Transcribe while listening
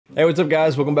Hey, what's up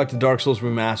guys? Welcome back to Dark Souls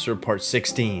Remastered Part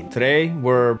 16. Today,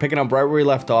 we're picking up right where we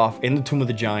left off in the Tomb of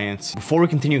the Giants. Before we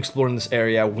continue exploring this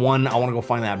area, one, I want to go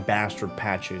find that bastard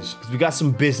Patches, because we got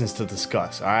some business to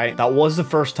discuss, alright? That was the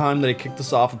first time that he kicked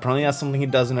us off. Apparently that's something he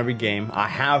does in every game. I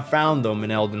have found them in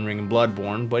Elden Ring and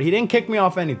Bloodborne, but he didn't kick me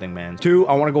off anything, man. Two,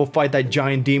 I want to go fight that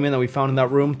giant demon that we found in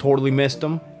that room. Totally missed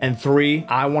him. And three,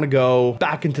 I want to go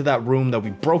back into that room that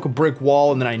we broke a brick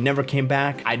wall and then I never came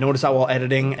back. I noticed that while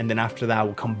editing, and then after that,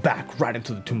 we'll come back right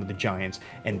into the Tomb of the Giants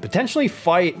and potentially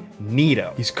fight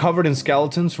Nito. He's covered in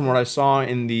skeletons from what I saw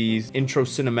in the intro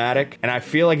cinematic, and I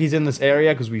feel like he's in this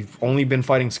area because we've only been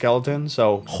fighting skeletons.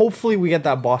 So hopefully we get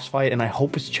that boss fight, and I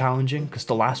hope it's challenging because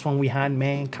the last one we had,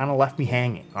 man, kind of left me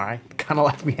hanging, all right? Kind of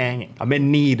left me hanging. I'm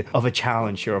in need of a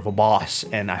challenge here, of a boss,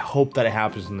 and I hope that it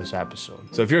happens in this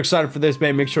episode. So if you're excited for this,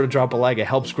 man, make sure to drop a like. It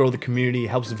helps grow the community, it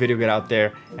helps the video get out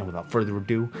there, and without further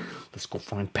ado, let's go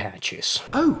find Patches.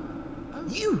 Oh,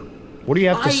 you! What do you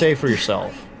have to say for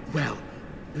yourself? Well,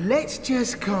 let's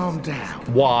just calm down.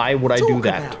 Why would I do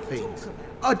that? About things.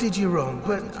 I did you wrong,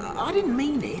 but I didn't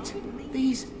mean it.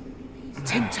 These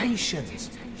temptations,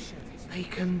 they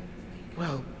can,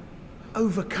 well,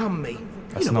 overcome me.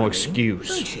 That's you know no what I mean, excuse.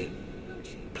 don't you?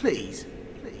 Please,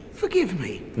 forgive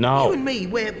me. No. You and me,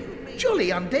 we're jolly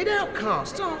undead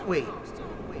outcasts, aren't we?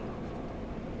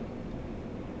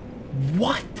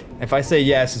 What? If I say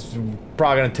yes, it's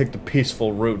probably gonna take the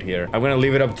peaceful route here. I'm gonna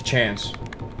leave it up to chance.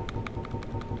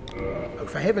 Oh,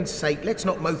 for heaven's sake, let's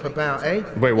not mope about, eh?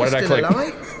 Wait, what You're did I still click?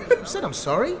 Alive? I said I'm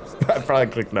sorry. I probably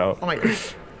clicked no. All right,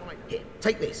 here,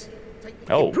 take this.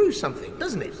 Oh. It proves something,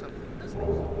 doesn't it?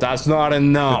 That's not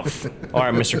enough. All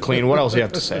right, Mr. Clean, what else do you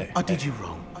have to say? I did you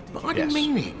wrong, but I didn't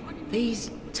mean it. These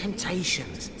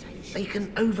temptations, they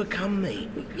can overcome me.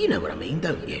 You know what I mean,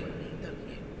 don't you?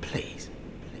 Please,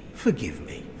 forgive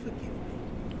me.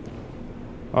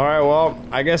 All right, well,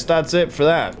 I guess that's it for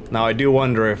that. Now, I do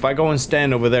wonder, if I go and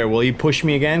stand over there, will he push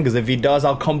me again? Because if he does,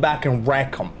 I'll come back and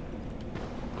wreck him.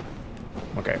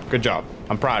 Okay, good job.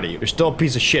 I'm proud of you. You're still a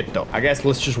piece of shit, though. I guess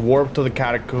let's just warp to the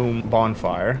catacomb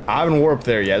bonfire. I haven't warped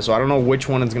there yet, so I don't know which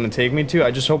one it's gonna take me to.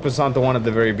 I just hope it's not the one at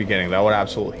the very beginning. That would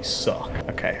absolutely suck.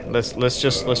 Okay, let's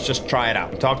just try it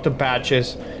out. Talk to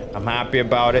Patches. I'm happy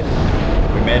about it.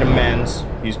 We made amends.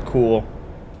 He's cool.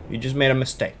 You just made a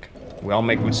mistake. We all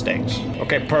make mistakes.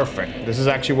 Okay, perfect. This is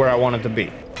actually where I wanted to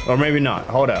be. Or maybe not.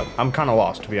 Hold up. I'm kind of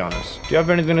lost, to be honest. Do you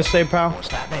have anything to say, pal? What's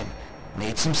that then?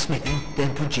 Need some smithing,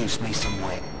 then produce me some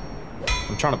wet.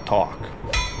 I'm trying to talk.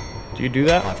 Do you do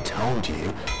that? I've told you,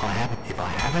 if I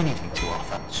have anything to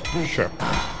offer, speak. Sure.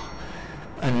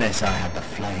 Unless I have the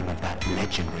flame of that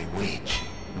legendary witch.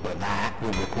 But that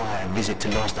will require a visit to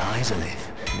Lost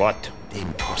Izalith. What?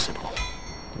 Impossible.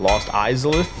 Lost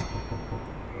Izalith?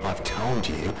 I've told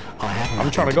you, I have I'm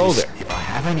trying to go there. If I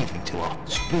have anything to offer,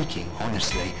 speaking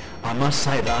honestly, I must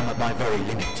say that I'm at my very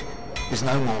limit. There's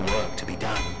no more work to be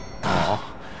done.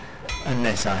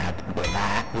 Unless I had, but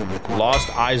that will require... Lost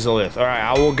Izalith. Alright,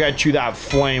 I will get you that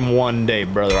flame one day,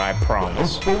 brother, I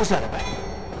promise. What was that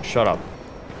about? Shut up.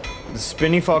 The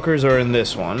spinny fuckers are in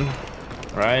this one.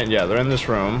 Right? Yeah, they're in this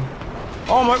room.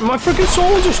 Oh, my freaking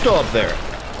souls are still up there.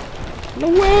 No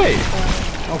way.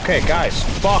 Okay, guys,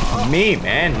 fuck me,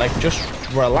 man. Like, just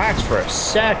relax for a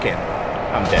second.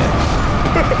 I'm dead.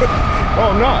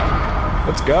 Oh, I'm not.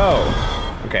 Let's go.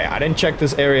 Okay, I didn't check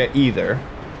this area either.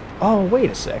 Oh, wait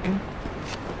a second.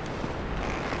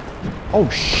 Oh,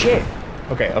 shit.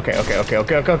 Okay. 1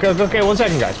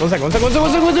 second, guys. 1 second. 1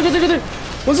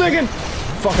 second.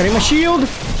 Fuck, I need my shield.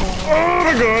 Oh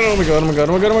my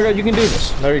god. You can do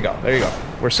this. There you go.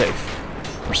 We're safe.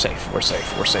 We're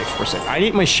safe. I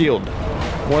need my shield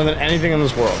more than anything in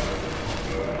this world.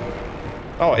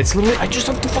 Oh, it's literally, I just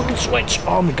have to fucking switch.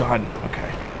 Oh my god.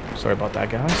 Okay. Sorry about that,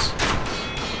 guys.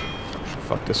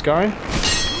 Fuck this guy.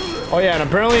 Oh yeah, and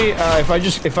apparently,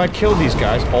 if I kill these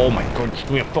guys, oh my god, give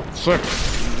me a fucking sec.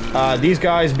 These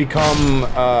guys become,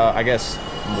 I guess,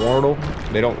 mortal.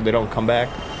 They don't come back,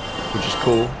 which is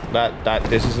cool.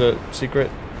 This is a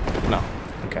secret? No.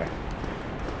 Okay.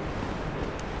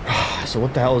 So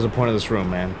what the hell is the point of this room,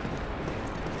 man?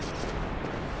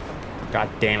 God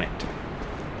damn it.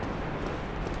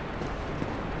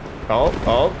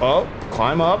 Oh,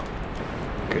 climb up.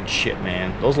 Good shit,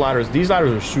 man. These ladders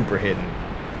are super hidden.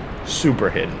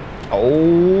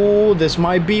 Oh, this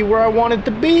might be where I want it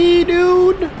to be,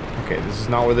 dude. Okay, this is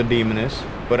not where the demon is.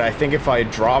 But I think if I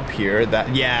drop here,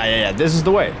 yeah, this is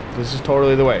the way. This is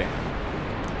totally the way.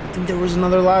 I think there was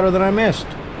another ladder that I missed.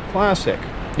 Classic.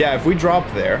 Yeah, if we drop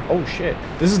there... Oh, shit.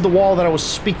 This is the wall that I was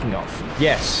speaking of.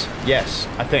 Yes,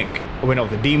 I think. Oh, wait, no,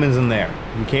 the demon's in there.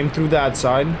 We came through that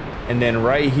side, and then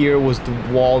right here was the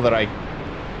wall that I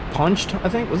punched, I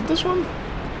think. Was it this one?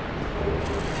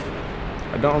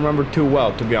 I don't remember too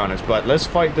well, to be honest. But let's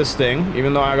fight this thing,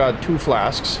 even though I got 2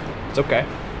 flasks. It's okay.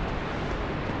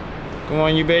 Come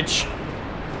on, you bitch.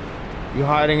 You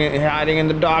hiding in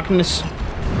the darkness.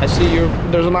 I see you.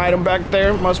 There's an item back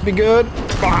there. Must be good.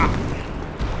 Ah.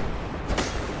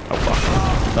 Oh, fuck.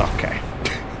 Okay.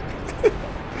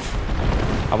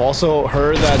 I've also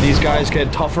heard that these guys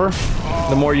get tougher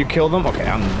the more you kill them. Okay,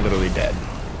 I'm literally dead.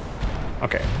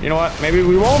 Okay, you know what? Maybe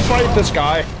we won't fight this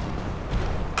guy.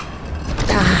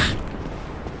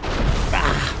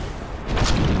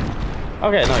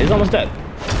 Okay, no, he's almost dead.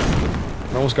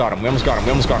 We almost got him. We almost got him.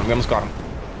 We almost got him. We almost got him.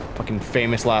 Fucking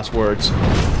famous last words.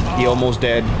 He almost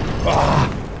dead. Ah,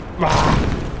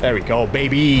 ah. There we go,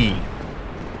 baby.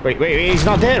 Wait, he's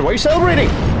not dead. Why are you celebrating?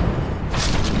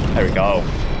 There we go.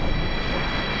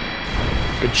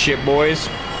 Good shit, boys.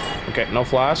 Okay, no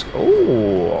flask.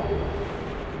 Oh,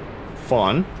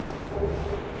 fun.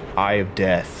 Eye of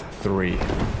Death 3.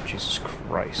 Jesus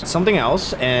Christ. Something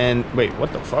else, and wait,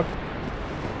 what the fuck?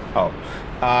 Oh.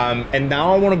 And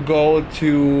now I want to go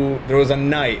to, there was a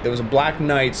black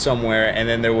knight somewhere, and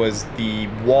then there was the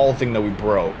wall thing that we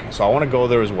broke. So I want to go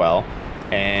there as well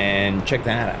and check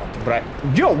that out. But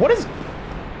yo, what is,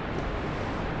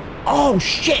 oh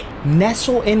shit,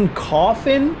 nestle in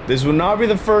coffin? This would not be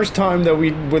the first time that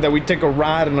we take a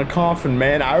ride in a coffin,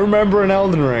 man. I remember in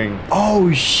Elden Ring.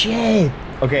 Oh shit.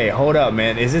 Okay, hold up,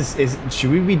 man.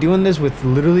 Should we be doing this with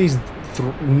literally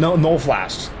no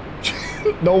flasks?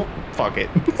 No, fuck it.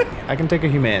 I can take a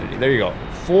humanity. There you go.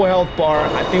 Full health bar.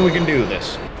 I think we can do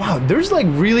this. Wow, there's like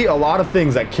really a lot of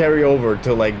things that carry over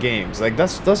to like games. Like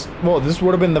that's well, this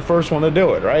would have been the first one to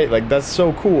do it, right? Like that's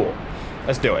so cool.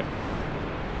 Let's do it.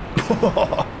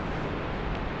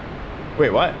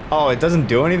 Wait, what? Oh, it doesn't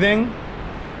do anything?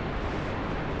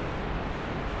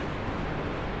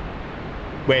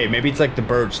 Wait, maybe it's like the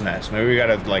bird's nest. Maybe we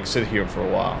gotta like sit here for a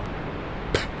while.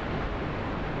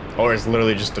 Or it's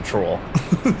literally just a troll.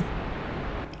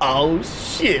 Oh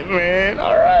shit, man.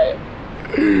 Alright.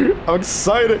 I'm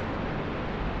excited.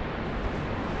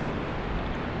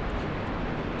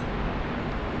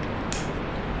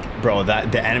 Bro,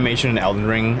 the animation in Elden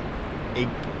Ring,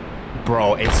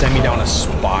 it sent me down a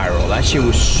spiral. That shit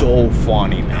was so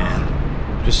funny,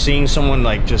 man. Just seeing someone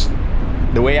like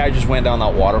the way I just went down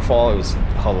that waterfall, it was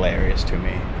hilarious to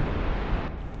me.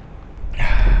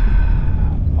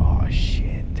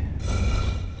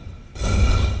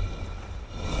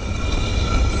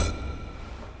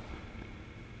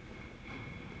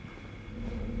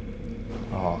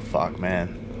 Oh, fuck,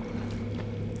 man.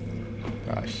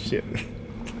 Oh, shit.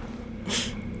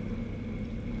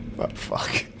 Oh,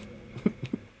 fuck.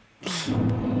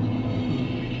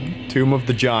 Tomb of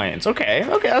the Giants. Okay,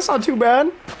 that's not too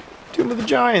bad. Tomb of the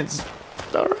Giants.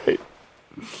 Alright.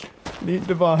 Neat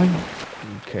divine.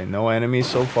 Okay, no enemies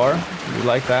so far. You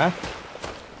like that?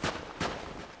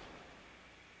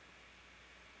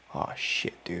 Oh,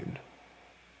 shit, dude.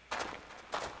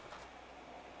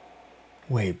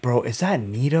 Wait, bro, is that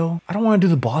Nito? I don't want to do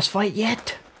the boss fight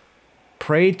yet.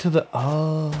 Pray to the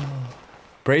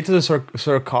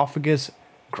sarcophagus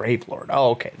Gravelord.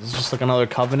 Oh, okay. This is just like another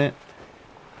covenant.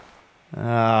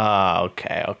 Ah,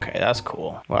 okay, that's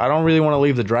cool. Well, I don't really want to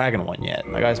leave the dragon one yet.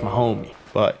 That guy's my homie.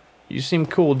 But you seem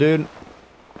cool, dude.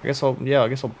 I guess I'll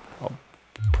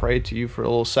pray to you for a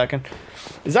little second.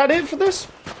 Is that it for this?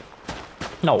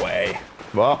 No way.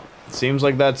 Well, it seems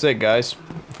like that's it, guys,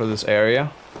 for this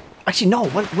area. Actually, no,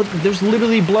 what, there's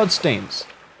literally bloodstains.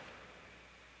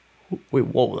 Wait,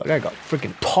 whoa, that guy got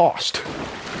freaking tossed.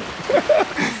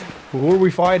 Who are we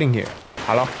fighting here?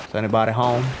 Hello? Is anybody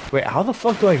home? Wait, how the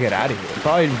fuck do I get out of here?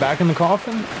 Probably back in the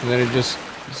coffin? And then it just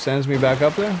sends me back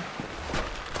up there?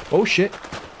 Oh, shit.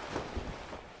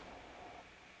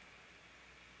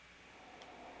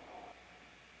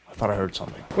 I thought I heard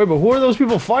something. Wait, but who are those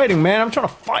people fighting, man? I'm trying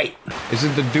to fight. Is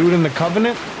it the dude in the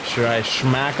covenant? Should I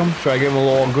smack him? Should I give him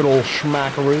a good old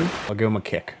smackaroo? I'll give him a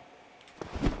kick.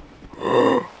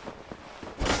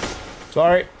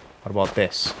 Sorry. What about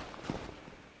this?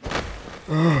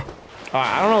 I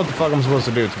don't know what the fuck I'm supposed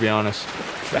to do, to be honest.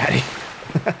 Fatty.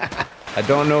 I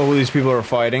don't know who these people are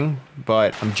fighting,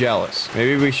 but I'm jealous.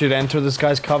 Maybe we should enter this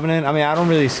guy's covenant? I mean, I don't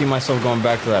really see myself going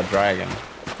back to that dragon.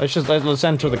 Let's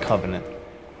enter the covenant.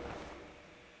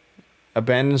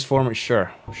 Abandons form,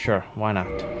 sure, why not?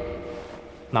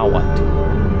 Now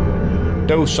what?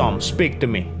 Do some, speak to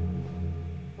me.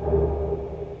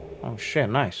 Oh shit,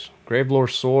 nice.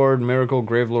 Gravelord Sword, Miracle,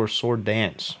 Gravelord Sword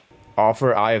Dance.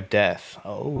 Offer Eye of Death.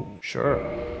 Oh, sure.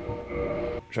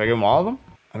 Should I give them all of them?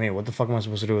 I mean, what the fuck am I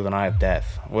supposed to do with an Eye of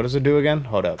Death? What does it do again?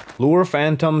 Hold up. Lure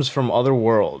phantoms from other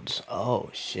worlds. Oh,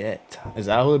 shit. Is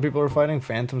that who the people are fighting?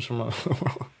 Phantoms from other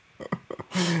worlds?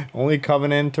 Only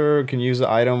Covenanter can use the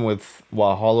item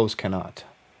while Hollows cannot.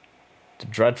 The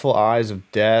dreadful eyes of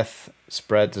death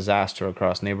spread disaster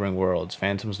across neighboring worlds.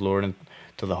 Phantoms lured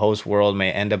into the host world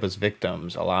may end up as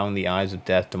victims, allowing the eyes of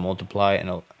death to multiply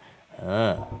and...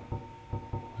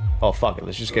 Oh, fuck it.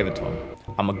 Let's just give it to him.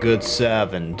 I'm a good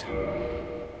servant.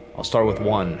 I'll start with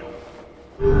 1.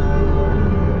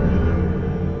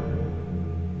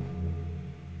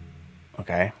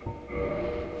 Okay.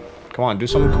 Come on, do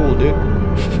something cool, dude.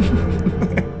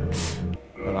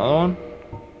 Another one?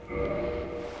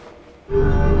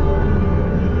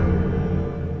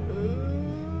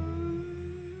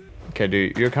 Okay,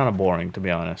 dude, you're kind of boring, to be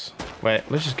honest. Wait,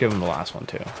 let's just give him the last one,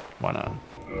 too. Why not?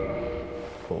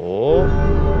 Oh.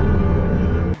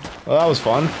 Well, that was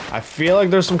fun. I feel like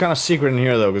there's some kind of secret in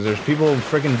here, though, because there's people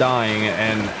freaking dying,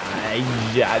 and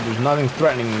yeah, there's nothing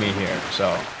threatening me here.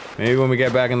 So, maybe when we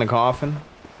get back in the coffin.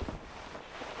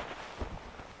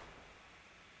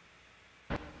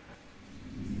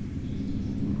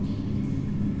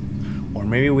 Or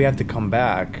maybe we have to come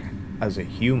back as a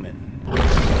human.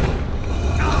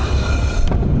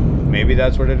 Maybe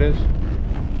that's what it is.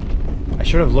 I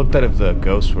should have looked at if the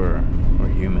ghosts were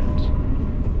humans.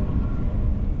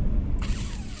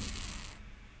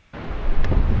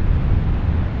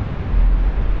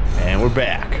 And we're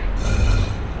back.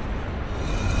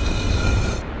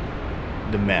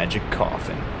 The magic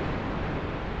coffin.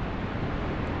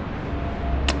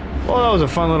 Well, that was a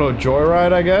fun little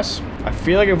joyride, I guess. I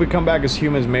feel like if we come back as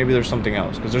humans, maybe there's something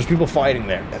else. Because there's people fighting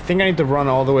there. I think I need to run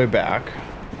all the way back.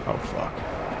 Oh, fuck.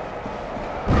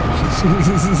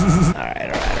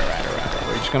 Alright.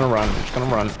 We're just gonna run.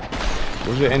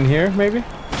 Was it in here, maybe?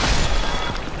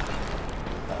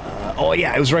 Oh,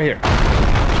 yeah, it was right here.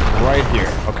 Right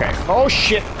here. Okay. Oh,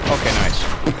 shit. Okay, nice.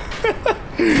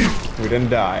 We didn't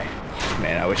die.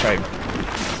 Man, I wish I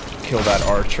killed that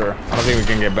archer. I don't think we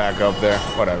can get back up there.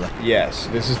 Whatever. Yes,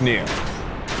 this is new.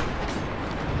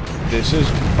 This is...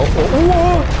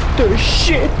 Oh, the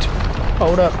shit!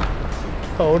 Hold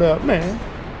up, man.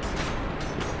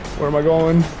 Where am I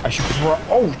going? I should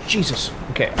oh, Jesus.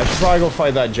 Okay, I should probably go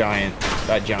fight that giant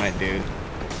dude.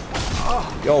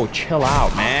 Yo, chill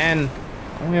out, man.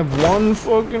 I only have one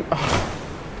fucking...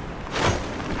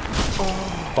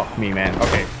 Fuck me, man.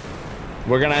 Okay.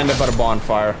 We're gonna end up at a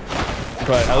bonfire.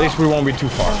 But at least we won't be too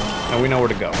far. And we know where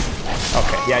to go.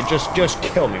 Okay, yeah, just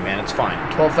kill me, man. It's fine.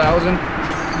 12,000?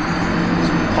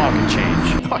 Pocket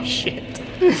change. Oh, shit.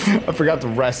 I forgot to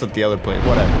rest at the other place.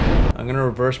 Whatever. I'm gonna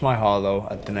reverse my hollow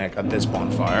at this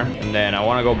bonfire. And then I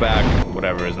wanna go back,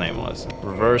 whatever his name was.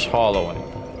 Reverse hollowing.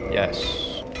 Yes.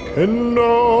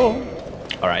 Hello.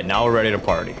 Alright, now we're ready to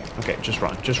party. Okay, just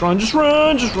run. And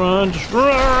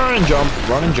jump.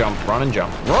 Run and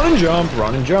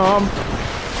jump.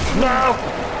 No!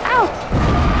 Ow!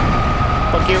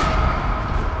 Fuck you.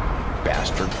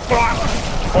 Bastard.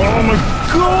 Oh my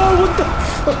god, what the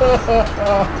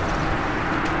fuck?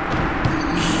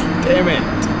 Damn it.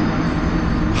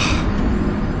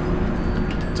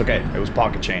 It's okay, it was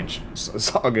pocket change.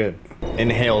 It's all good.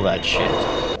 Inhale that shit.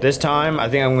 This time, I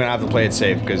think I'm gonna have to play it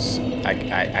safe because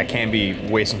I can't be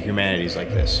wasting humanities like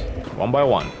this. One by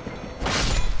one.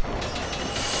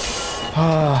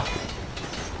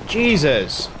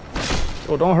 Jesus.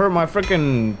 Oh, don't hurt my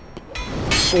freaking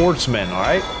swordsman,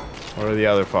 alright? Where are the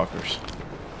other fuckers?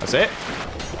 That's it?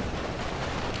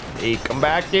 Hey, come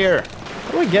back here.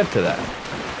 How do I get to that?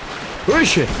 Where is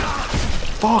she?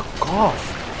 Fuck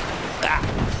off. Ah.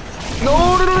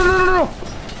 No.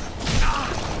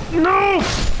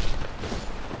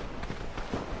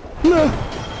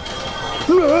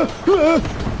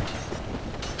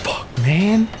 Fuck,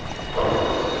 man.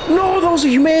 No, that was a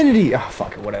humanity. Ah,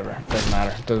 fuck it, whatever.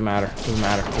 Doesn't matter.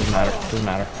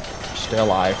 Stay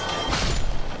alive.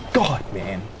 God,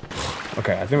 man.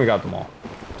 Okay, I think we got them all.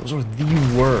 Those are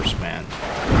the worst, man.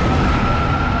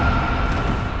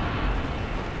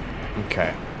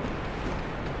 Okay.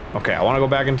 Okay, I want to go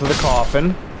back into the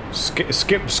coffin. Skip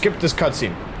this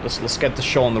cutscene. Let's get the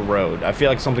show on the road. I feel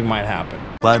like something might happen.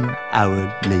 1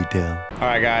 hour later.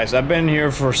 Alright guys, I've been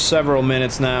here for several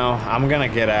minutes now. I'm gonna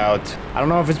get out. I don't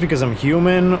know if it's because I'm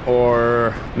human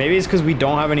or maybe it's because we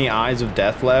don't have any eyes of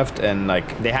death left and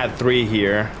like they had 3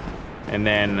 here and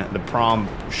then the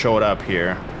prompt showed up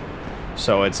here.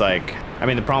 So it's like, I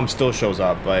mean the prompt still shows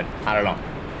up, but I don't know.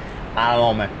 I don't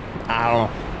know, man. I don't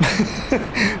know.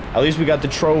 At least we got the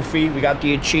trophy, we got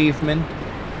the achievement.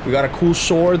 We got a cool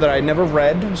sword that I never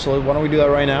read, so why don't we do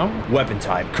that right now? Weapon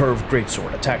type, curved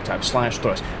greatsword, attack type, slash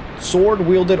thrust. Sword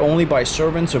wielded only by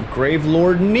servants of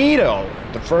Gravelord Nito,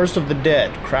 the first of the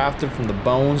dead, crafted from the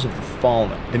bones of the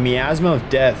fallen. The miasma of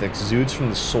death exudes from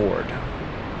the sword,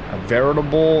 a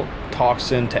veritable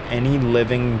toxin to any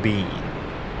living being.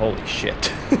 Holy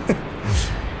shit.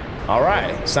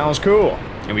 Alright, sounds cool.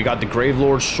 And we got the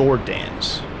Gravelord Sword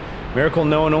Dance. Miracle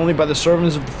known only by the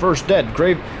servants of the first dead.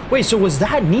 Wait, so was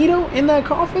that Nito in that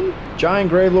coffin?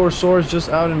 Giant Gravelord swords just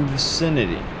out in the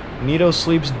vicinity. Nito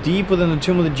sleeps deep within the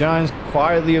tomb of the giants,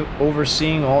 quietly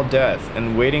overseeing all death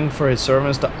and waiting for his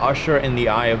servants to usher in the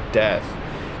eye of death.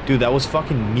 Dude, that was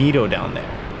fucking Nito down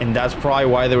there. And that's probably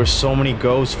why there were so many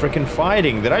ghosts freaking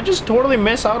fighting. Did I just totally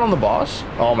miss out on the boss?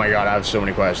 Oh my god, I have so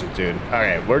many questions, dude.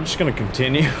 Okay, we're just gonna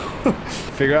continue.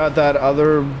 Figure out that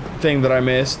other thing that I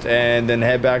missed, and then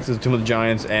head back to the Tomb of the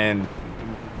Giants, and...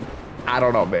 I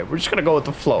don't know, babe. We're just gonna go with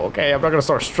the flow, okay? I'm not gonna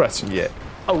start stressing yet.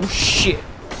 Oh, shit.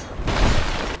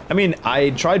 I mean,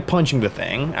 I tried punching the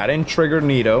thing. I didn't trigger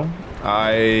Nito.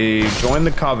 I joined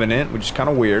the Covenant, which is kind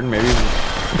of weird.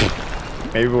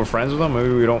 Maybe we're friends with him. Maybe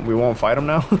we won't fight him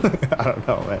now. I don't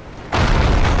know, man.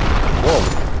 Whoa!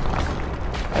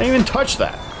 I didn't even touch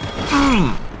that.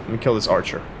 Let me kill this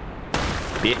archer,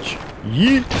 bitch.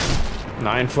 Yeet.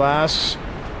 9 flasks.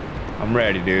 I'm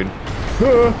ready, dude.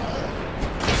 Oh,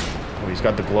 he's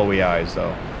got the glowy eyes,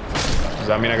 though. Does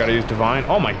that mean I gotta use divine?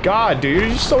 Oh my god, dude!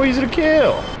 You're just so easy to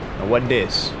kill. Now what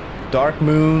this? Dark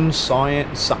Moon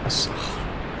Science.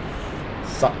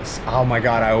 Oh my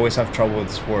god, I always have trouble with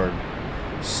this word.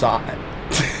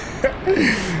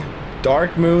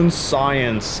 Dark Moon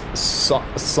Science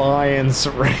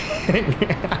Ring.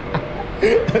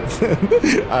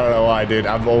 I don't know why, dude.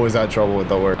 I've always had trouble with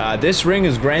the word. This ring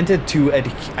is granted to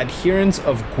adherents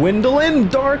of Gwendolyn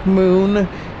Dark Moon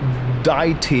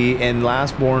deity and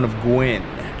lastborn of Gwyn,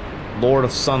 Lord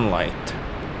of Sunlight.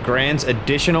 Grants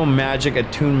additional magic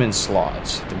attunement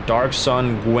slots. The Dark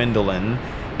Sun Gwendolyn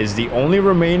is the only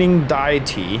remaining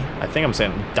deity, I think I'm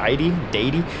saying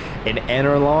deity in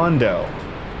Anorlando.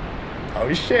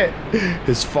 Oh shit.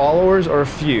 His followers are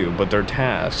few, but their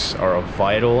tasks are of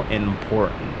vital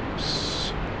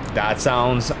importance. That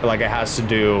sounds like it has to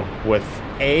do with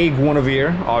A,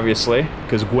 Guinevere, obviously,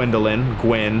 because Gwyn,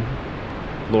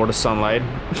 Lord of Sunlight.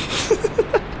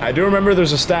 I do remember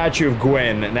there's a statue of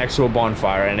Gwyn next to a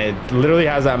bonfire, and it literally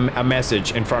has a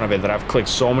message in front of it that I've clicked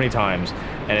so many times,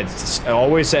 and it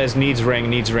always says needs ring,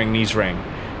 needs ring, needs ring.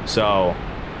 So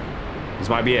this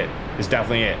might be it. It's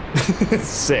definitely it. It's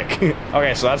sick.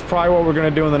 Okay, so that's probably what we're gonna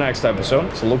do in the next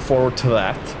episode, so look forward to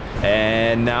that.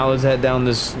 And now let's head down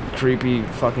this creepy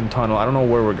fucking tunnel. I don't know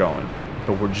where we're going,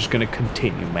 but we're just gonna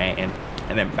continue, man.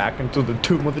 And then back into the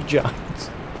Tomb of the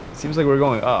Giants. Seems like we're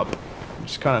going up,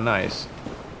 which is kind of nice.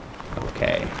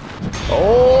 Okay.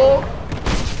 Oh!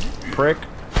 Prick.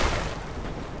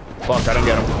 Fuck, I didn't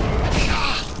get him.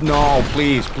 No,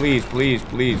 please, please, please,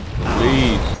 please,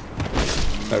 please.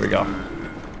 There we go.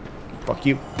 Fuck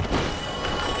you.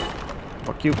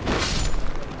 Fuck you.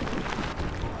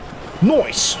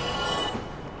 Nice!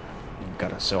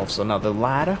 Got ourselves another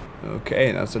ladder.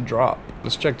 Okay, that's a drop.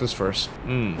 Let's check this first.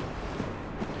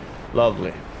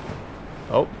 Lovely.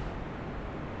 Oh.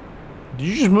 Did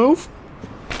you just move?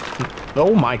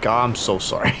 Oh my god, I'm so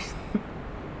sorry.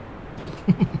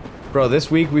 Bro, this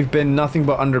week we've been nothing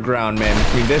but underground, man.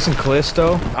 Between this and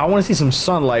Callisto, I want to see some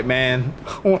sunlight, man.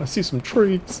 I want to see some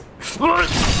trees.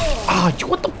 Ah,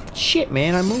 what the shit,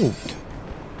 man? I moved.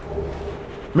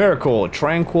 Miracle,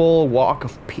 tranquil walk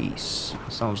of peace.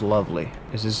 Sounds lovely.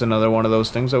 Is this another one of those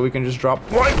things that we can just drop?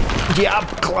 What? Yeah,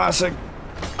 classic.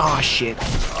 Ah, shit.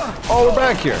 Oh, we're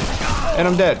back here. And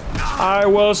I'm dead. I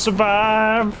will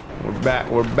survive.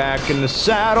 We're back in the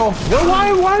saddle.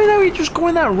 Why did I just go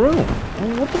in that room?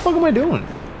 What the fuck am I doing?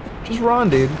 Just run,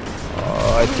 dude.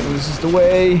 Oh, I think this is the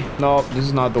way. No, this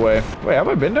is not the way. Wait, have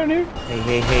I been down here?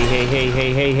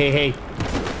 Hey.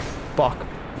 Fuck.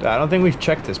 I don't think we've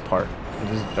checked this part.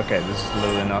 Okay, this is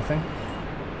literally nothing.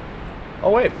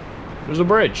 Oh, wait. There's a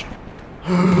bridge.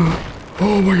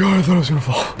 Oh my god, I thought I was gonna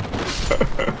fall.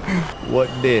 What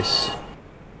this?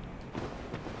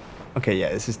 Okay, yeah,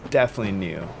 this is definitely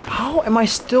new. How am I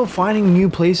still finding new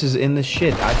places in this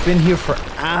shit? I've been here for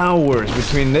hours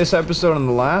between this episode and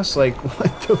the last. Like,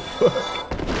 what the fuck?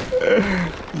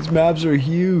 These maps are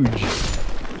huge.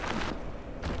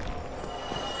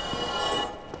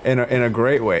 In a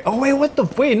great way. Oh, wait, what the?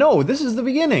 Wait, no, this is the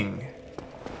beginning.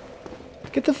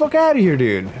 Get the fuck out of here,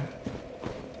 dude.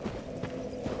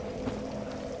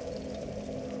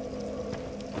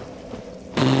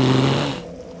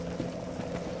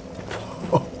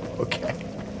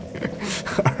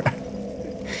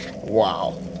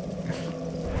 Wow.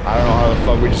 I don't know how the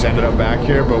fuck we just ended up back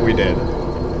here, but we did.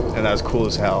 And And that's cool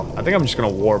as hell. I think I'm just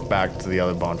gonna warp back to the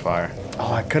other bonfire.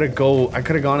 Oh, I could have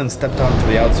gone and stepped out to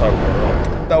the outside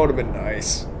world. That would have been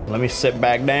nice. Let me sit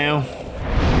back down,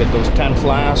 get those 10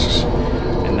 flasks,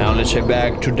 and now let's head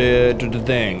back to the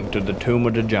the Tomb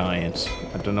of the Giants.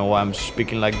 I don't know why I'm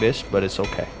speaking like this, but it's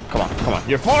okay. Come on,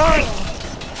 you're fine.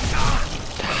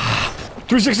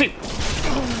 360.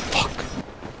 Fuck.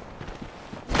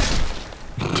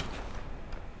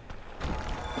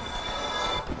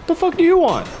 What the fuck do you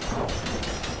want?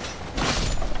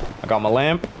 I got my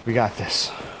lamp. We got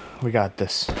this. We got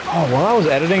this. Oh, while I was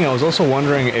editing, I was also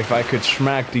wondering if I could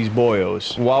smack these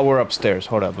boyos while we're upstairs.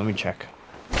 Hold up, let me check.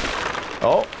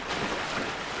 Oh.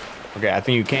 Okay, I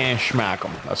think you can smack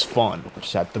them. That's fun.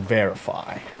 Just have to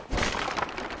verify.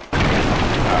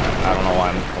 I don't know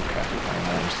why I'm... Okay, I don't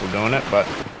know why I'm still doing it, but...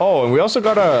 Oh, and we also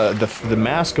got the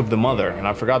Mask of the Mother, and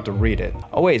I forgot to read it.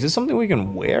 Oh, wait, is this something we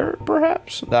can wear,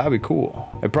 perhaps? That'd be cool.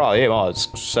 It probably... Well, it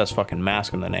says fucking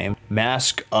Mask in the name.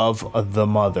 Mask of the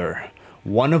Mother.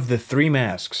 One of the 3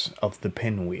 masks of the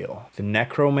Pinwheel. The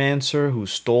necromancer who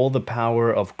stole the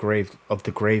power of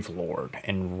the Gravelord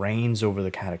and reigns over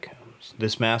the catacombs.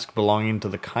 This mask belonging to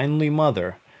the kindly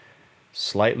mother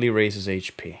slightly raises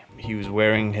HP. He was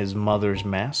wearing his mother's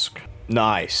mask.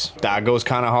 Nice. That goes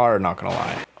kind of hard, not gonna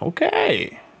lie.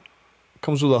 Okay.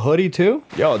 Comes with a hoodie too?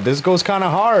 Yo, this goes kind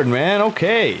of hard, man.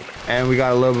 Okay. And we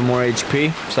got a little bit more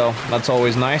HP, so that's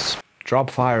always nice.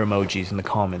 Drop fire emojis in the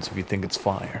comments if you think it's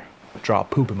fire. Drop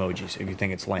poop emojis if you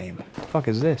think it's lame. What the fuck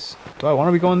is this? Do I want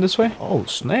to be going this way? Oh,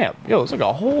 snap. Yo, it's like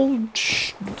a whole...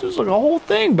 There's like a whole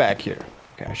thing back here.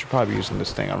 Okay, I should probably be using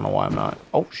this thing. I don't know why I'm not.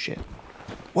 Oh, shit.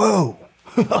 Whoa.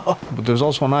 But there's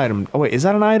also an item. Oh, wait, is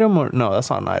that an item? Or no, that's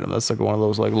not an item. That's like one of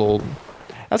those like little...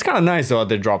 That's kind of nice, though, that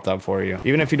they dropped that for you.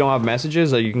 Even if you don't have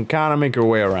messages, you can kind of make your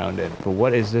way around it. But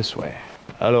what is this way?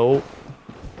 Hello.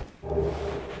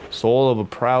 Soul of a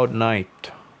proud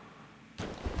knight.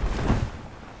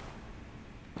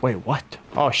 Wait, what?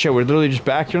 Oh shit, we're literally just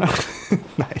back here now?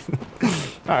 Nice.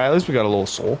 Alright, at least we got a little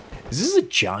soul. Is this a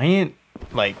giant,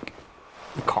 like,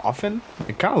 coffin?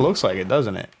 It kind of looks like it,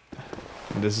 doesn't it?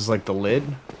 And this is like the lid?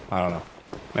 I don't know.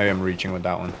 Maybe I'm reaching with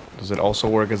that one. Does it also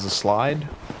work as a slide?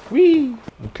 Whee!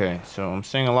 Okay, so I'm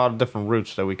seeing a lot of different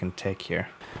routes that we can take here.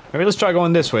 Maybe let's try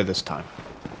going this way this time.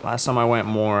 Last time I went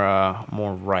more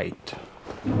right.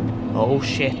 Oh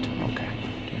shit.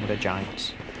 Okay. King of the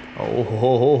Giants. Oh,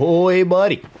 ho, ho, ho, hey,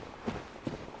 buddy.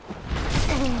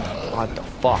 What the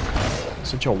fuck?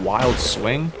 Such a wild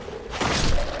swing.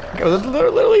 Okay,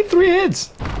 literally 3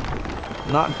 hits.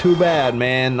 Not too bad,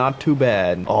 man. Not too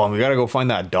bad. Oh, and we gotta go find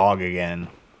that dog again.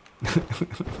 I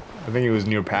think it was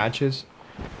near Patches.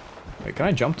 Wait, can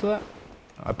I jump to that?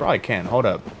 I probably can. Hold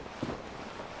up.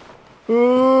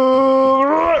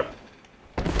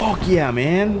 Fuck yeah,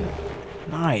 man.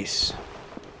 Nice.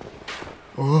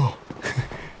 Oh.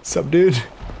 What's up, dude?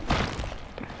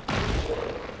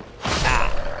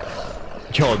 Ah.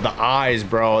 Yo, the eyes,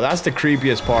 bro. That's the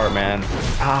creepiest part, man.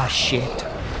 Ah, shit.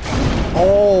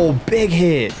 Oh, big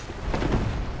hit.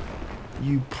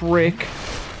 You prick.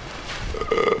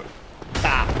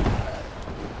 Ah.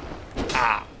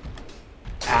 Ah.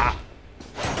 Ah.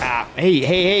 Ah.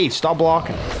 Hey, stop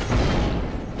blocking.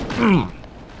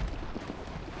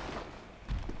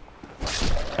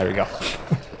 There we go.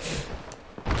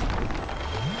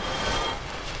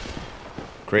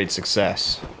 Great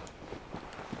success.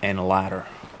 And a ladder.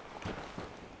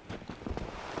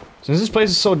 Since this place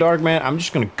is so dark, man, I'm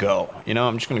just gonna go. You know,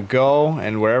 I'm just gonna go,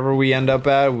 and wherever we end up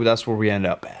at, that's where we end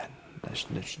up at. That's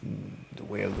the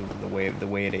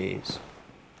way it is.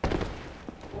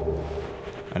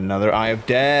 Another Eye of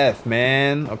Death,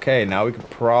 man. Okay, now we could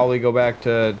probably go back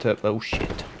to oh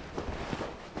shit.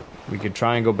 We could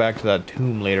try and go back to that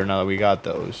tomb later now that we got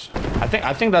those. I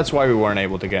think that's why we weren't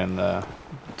able to get in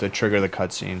to trigger the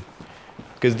cutscene,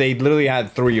 because they literally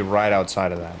had 3 right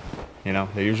outside of that. You know,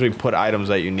 they usually put items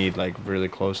that you need like really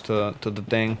close to the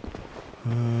thing.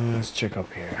 Let's check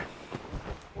up here.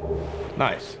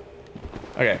 Nice.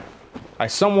 Okay, I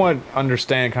somewhat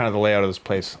understand kind of the layout of this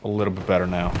place a little bit better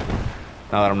now.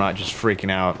 Now that I'm not just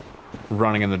freaking out,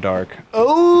 running in the dark.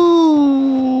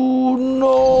 Oh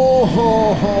no!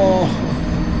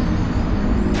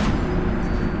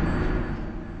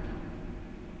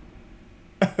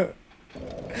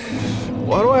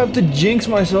 Why do I have to jinx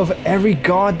myself every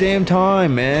goddamn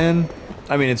time, man?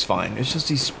 I mean, it's fine. It's just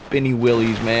these spinny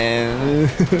willies, man.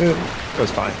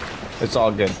 It's fine. It's all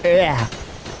good. Yeah.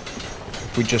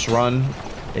 If we just run,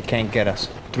 they can't get us.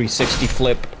 360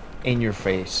 flip in your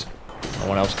face. No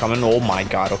one else coming? Oh my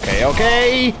god. Okay,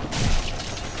 okay!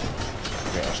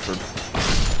 Bastard.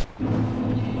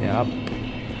 Yep.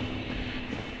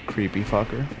 Creepy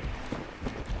fucker.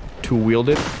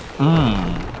 two-wielded.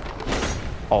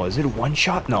 Oh, is it one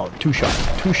shot? No, two shot.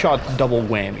 Two shot double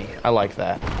whammy. I like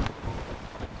that.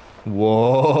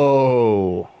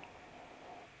 Whoa.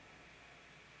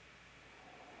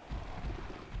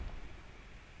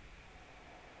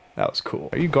 That was cool.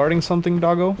 Are you guarding something,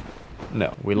 doggo?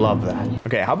 No, we love that.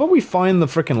 Okay, how about we find the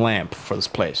freaking lamp for this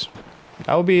place?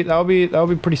 That would be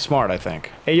pretty smart, I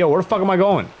think. Hey, yo, where the fuck am I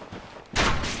going?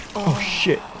 Oh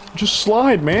shit! Just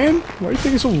slide, man. Why are you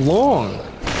taking so long?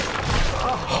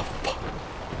 Oh fuck!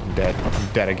 I'm dead. I'm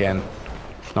dead again.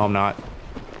 No, I'm not.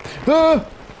 Ah!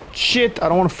 Shit! I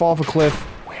don't want to fall off a cliff.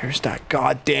 Where's that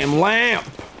goddamn lamp?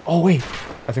 Oh wait,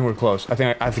 I think we're close. I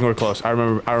think we're close. I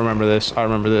remember this. I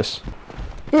remember this.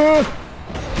 Ah!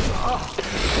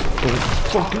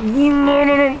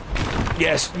 No.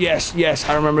 Yes.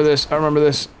 I remember this.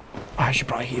 I should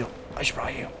probably heal.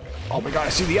 Oh my god, I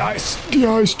see the eyes. The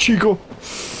eyes, Chico.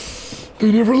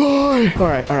 They never lie. All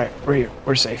right. We're here.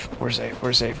 We're safe. We're so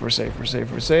safe.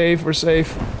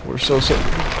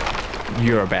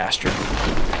 You're a bastard.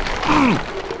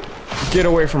 Get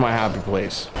away from my happy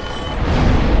place.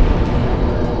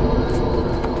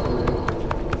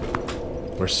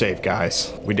 We're safe,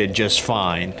 guys. We did just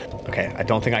fine. Okay, I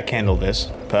don't think I can handle this.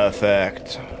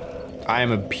 Perfect. I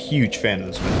am a huge fan of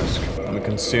this mask. I'm gonna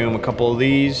consume a couple of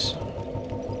these.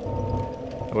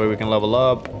 That way we can level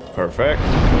up. Perfect.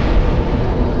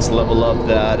 Let's level up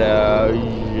that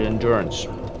endurance.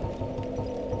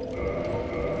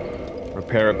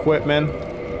 Repair equipment.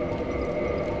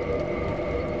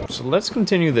 So let's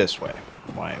continue this way.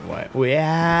 Why?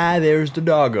 Yeah, there's the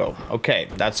doggo. Okay,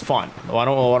 that's fun. Why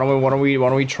don't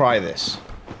we try this?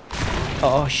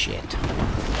 Oh shit.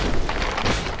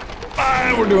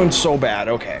 Ah, we're doing so bad.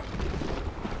 Okay.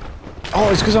 Oh,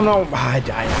 it's because I'm not. I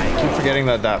keep forgetting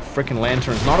that that freaking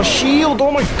lantern's not a shield. Oh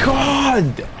my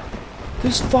god!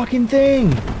 This fucking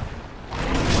thing.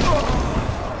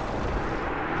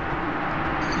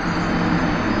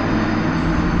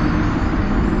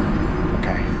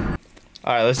 Okay.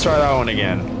 All right, let's try that one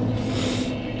again.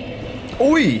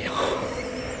 Oi!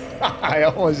 I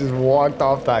almost just walked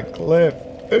off that cliff.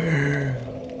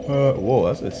 Whoa,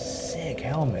 that's a sick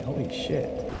helmet. Holy shit.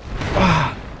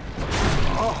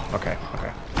 Okay.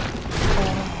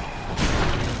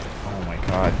 Oh my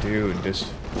god, dude,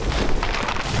 this...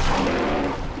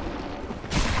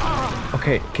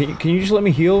 Okay, can you just let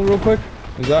me heal real quick?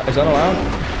 Is that allowed?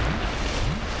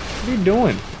 What are you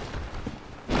doing?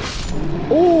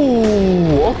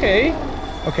 Oh, okay.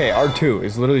 Okay, R2.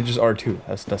 It's literally just R2.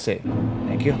 That's it.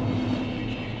 Thank you.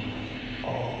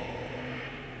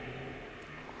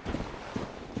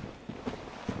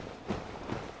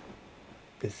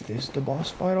 Is this the boss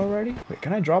fight already? Wait,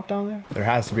 can I drop down there? There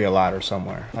has to be a ladder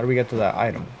somewhere. How do we get to that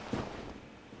item?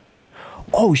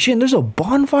 Oh shit, there's a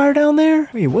bonfire down there?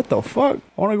 Wait, what the fuck?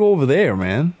 I wanna go over there,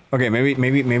 man. Okay,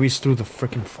 maybe it's through the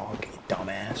freaking fog, you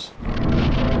dumbass.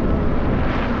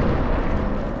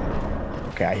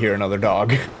 Okay, I hear another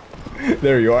dog.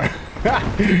 There you are.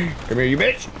 Come here, you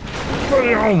bitch.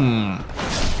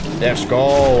 Let's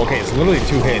go. Okay, it's literally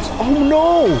 2 hits. Oh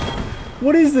no!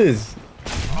 What is this?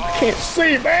 I can't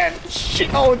see, man.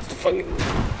 Shit. Oh, it's fucking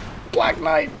Black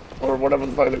Knight or whatever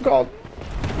the fuck they're called.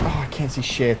 Oh, I can't see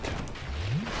shit.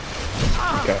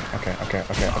 Okay.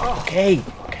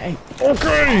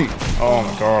 Oh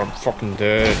my god, I'm fucking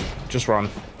dead. Just run.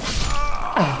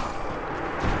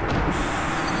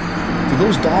 Do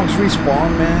those dogs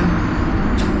respawn, man?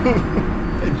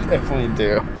 They definitely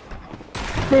do.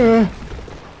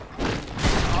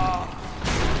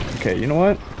 Okay, you know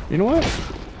what?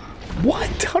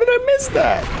 What? How did I miss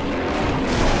that?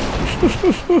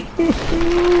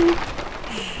 You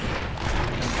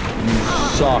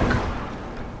suck.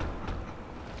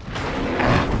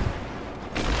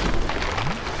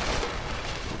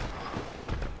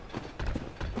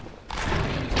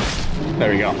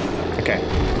 There we go. Okay.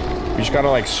 We just gotta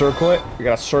like circle it. We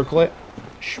gotta circle it.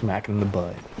 Smack it in the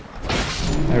butt.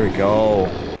 There we go.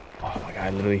 Oh my god, I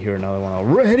literally hear another one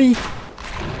already.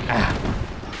 Ah.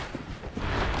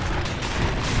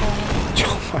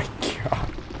 Oh my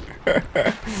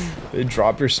god. They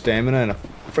drop your stamina in a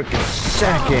freaking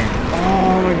second.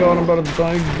 Oh my god, I'm about to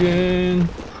die again.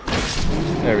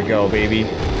 There we go, baby.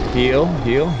 Heal.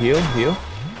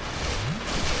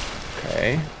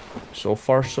 Okay. So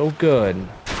far, so good.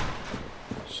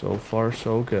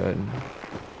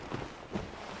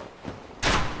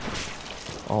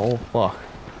 Oh, fuck.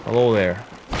 Hello there.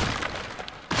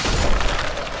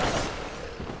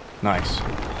 Nice.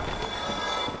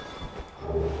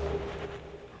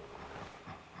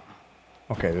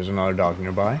 Okay, there's another dog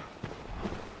nearby.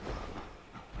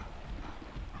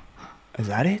 Is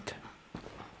that it?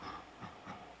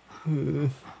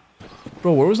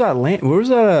 Bro, where was that where was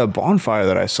that bonfire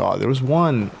that I saw? There was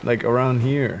one, like, around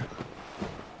here.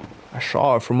 I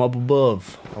saw it from up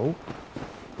above. Oh.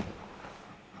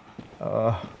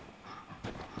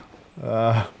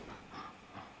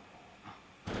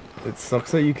 It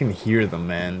sucks that you can hear them,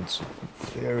 man.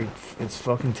 It's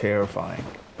fucking terrifying.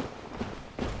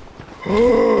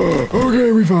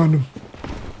 Okay, we found him.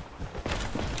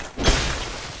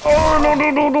 Oh, no,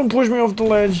 don't push me off the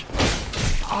ledge.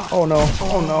 Oh no,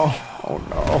 oh no, oh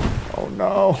no, oh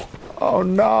no, oh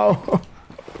no.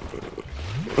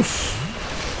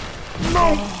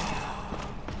 No!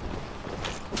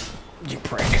 You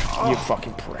prick, you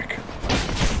fucking prick.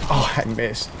 Oh, I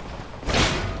missed.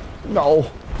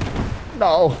 No.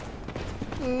 No.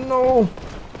 No.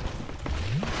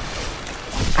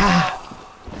 Ah.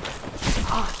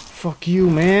 Fuck you,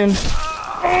 man.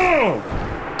 Oh,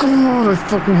 God, I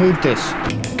fucking hate this.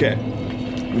 Okay.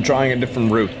 I'm trying a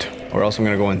different route, or else I'm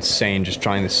gonna go insane just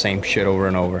trying the same shit over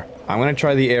and over. I'm gonna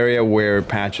try the area where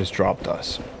Patches dropped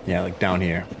us. Yeah, like down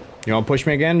here. You wanna push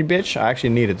me again, you bitch? I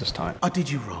actually need it this time. I did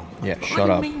you wrong. Yeah, shut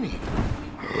up. I didn't mean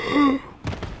it.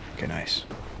 Okay, nice.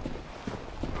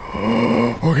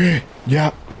 Okay,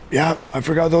 yeah, I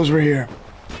forgot those were here.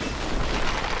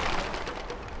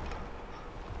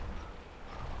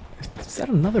 Is that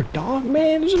another dog,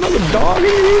 man? There's another dog in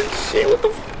here. Shit, what the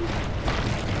f—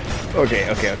 Okay.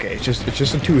 It's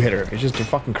just a two-hitter. It's just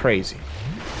fucking crazy.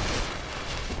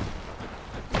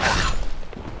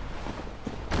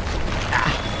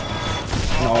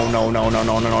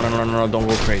 No, don't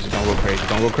go crazy,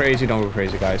 don't go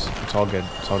crazy, guys. It's all good,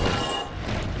 it's all good.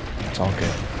 It's all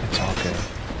good, it's all good.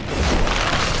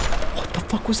 What the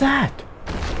fuck was that?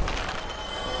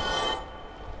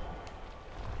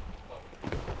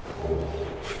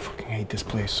 I fucking hate this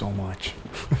place so much.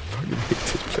 I fucking hate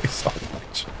this place so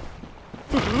much.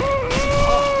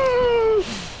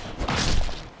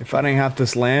 If I didn't have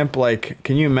this lamp, like,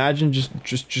 can you imagine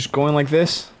just going like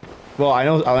this? Well, I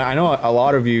know a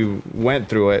lot of you went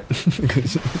through it.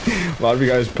 A lot of you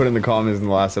guys put in the comments in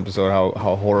the last episode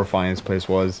how horrifying this place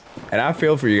was. And I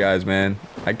feel for you guys, man.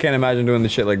 I can't imagine doing the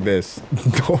shit like this.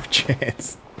 No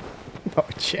chance. No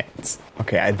chance.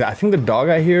 Okay, I think the dog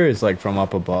I hear is like from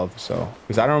up above, so.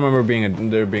 Because I don't remember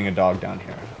there being a dog down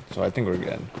here. So I think we're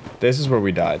good. This is where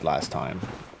we died last time.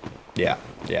 Yeah,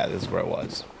 this is where it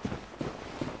was.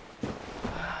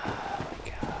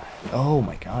 Oh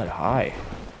my god, hi.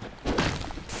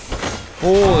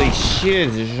 Holy shit,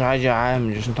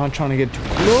 I'm just not trying to get too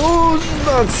close.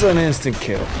 That's an instant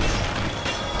kill.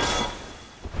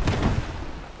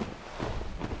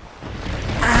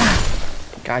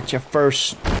 Gotcha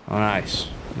first. Oh, nice.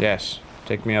 Yes,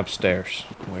 take me upstairs.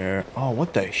 Where? Oh,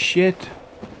 what the shit?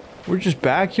 We're just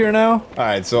back here now?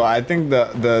 Alright, so I think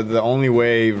the only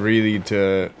way really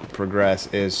to progress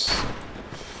is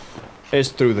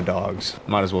through the dogs.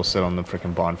 Might as well sit on the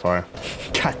freaking bonfire.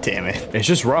 God damn it. It's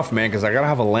just rough, man, because I gotta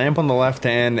have a lamp on the left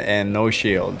hand and no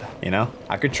shield, you know?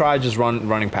 I could try just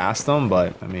running past them,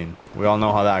 but, I mean, we all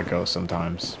know how that goes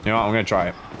sometimes. You know what? I'm gonna try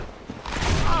it.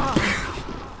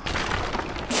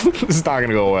 This is not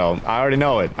gonna go well. I already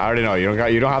know it. I already know.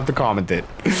 You don't have to comment it.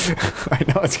 I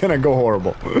know it's gonna go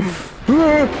horrible.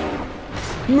 Oh,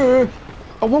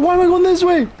 why am I going this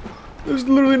way? There's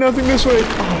literally nothing this way.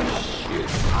 Oh,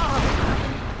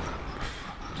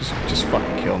 just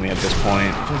fucking kill me at this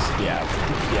point. Just, yeah.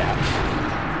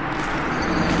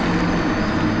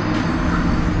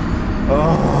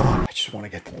 Oh, I just want to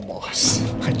get to the boss.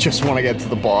 I just want to get to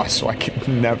the boss so I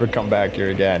can never come back here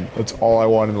again. That's all I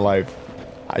want in life.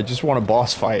 I just want a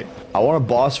boss fight. I want a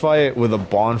boss fight with a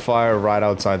bonfire right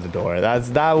outside the door.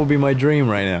 That would be my dream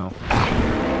right now.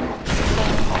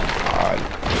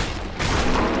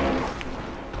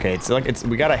 Okay, it's like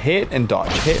we gotta hit and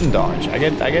dodge, hit and dodge. I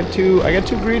get too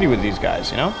greedy with these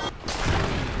guys, you know?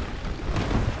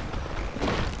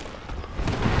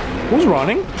 Who's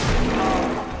running?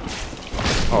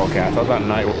 Oh, okay, I thought that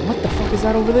night. What the fuck is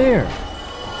that over there?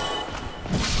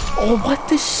 Oh, what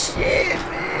the shit,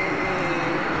 man?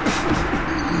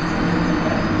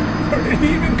 Where did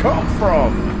he even come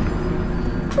from?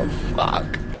 What the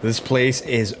fuck? This place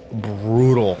is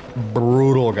brutal.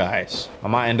 Brutal, guys. I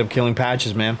might end up killing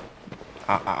Patches, man.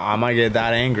 I might get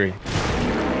that angry.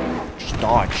 Just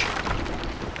dodge.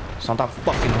 It's not that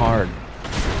fucking hard.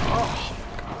 Oh,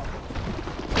 God.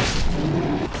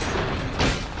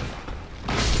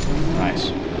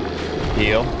 Nice.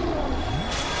 Heal.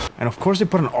 And of course they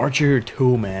put an archer here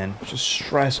too, man. Just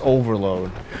stress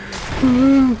overload.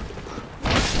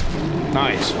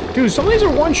 Nice. Dude, some of these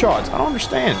are one-shots. I don't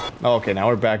understand. Oh, okay, now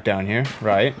we're back down here.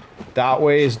 Right. That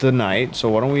way is the night. So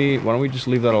why don't we just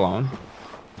leave that alone?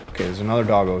 Okay, there's another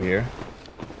doggo here.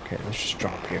 Okay, let's just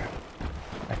drop here.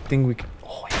 I think we can...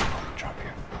 Oh, yeah, drop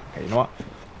here. Okay, you know what?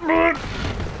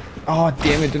 Oh,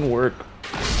 damn, it didn't work.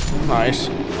 Nice.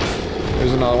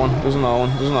 There's another one. There's another one.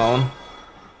 There's another one.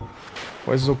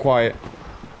 Why is it so quiet?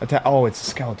 Attack. Oh, it's a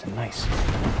skeleton. Nice.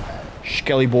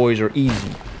 Skelly boys are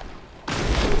easy.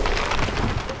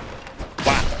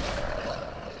 Wow.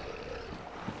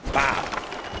 Wow.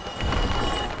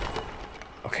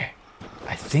 Okay.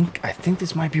 I think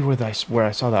this might be where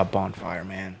I saw that bonfire,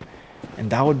 man. And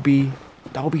that would be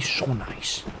so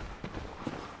nice.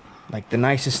 Like the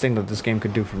nicest thing that this game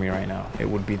could do for me right now. It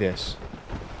would be this.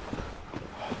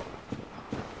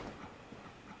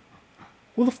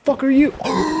 Who the fuck are you?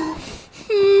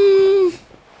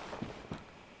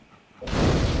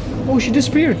 Oh, she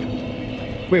disappeared.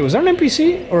 Wait, was that an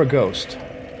NPC or a ghost?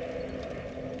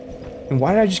 And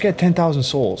why did I just get 10,000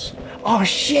 souls? Oh,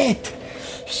 shit!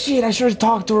 Shit, I should have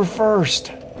talked to her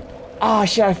first. Ah,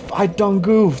 shit, I done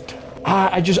goofed.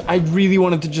 I really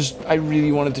wanted to just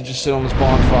sit on this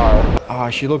bonfire. Ah,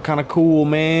 she looked kind of cool,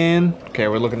 man. Okay,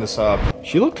 we're looking this up.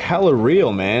 She looked hella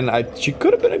real, man. She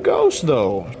could have been a ghost,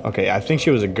 though. Okay, I think she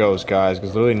was a ghost, guys,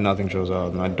 because literally nothing shows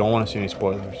up, and I don't want to see any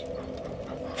spoilers.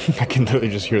 I can literally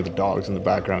just hear the dogs in the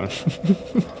background.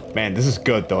 Man, this is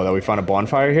good, though, that we found a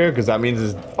bonfire here, because that means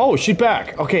it's... Oh, she's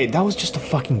back. Okay, that was just a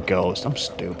fucking ghost. I'm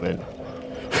stupid.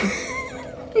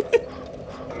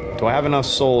 Do I have enough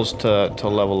souls to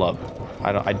level up?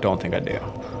 I don't think I do.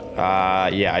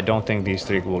 Yeah, I don't think these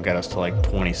 3 will get us to like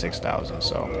 26,000,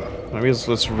 so maybe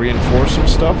let's reinforce some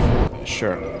stuff.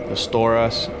 Sure. Restore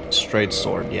us. Straight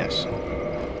sword, yes.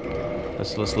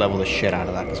 Let's level the shit out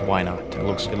of that, because why not? It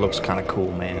looks kind of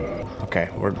cool, man. Okay,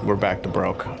 we're back to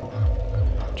broke.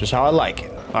 Just how I like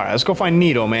it. Alright, let's go find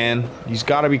Nito, man. He's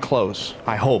gotta be close.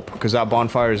 I hope, because that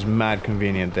bonfire is mad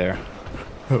convenient there.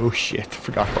 Oh shit, I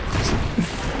forgot about this.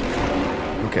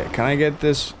 Okay, can I get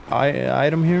this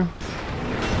item here?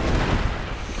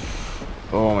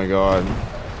 Oh my god.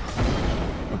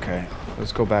 Okay,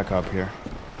 let's go back up here.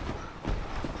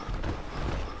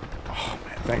 Oh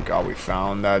man, thank god we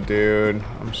found that, dude.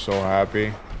 I'm so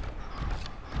happy.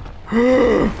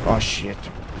 Oh shit.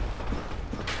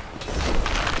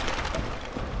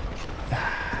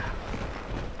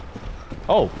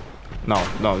 Oh. No,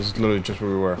 this is literally just where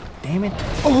we were. Damn it.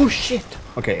 Oh shit.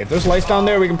 Okay, if there's lights down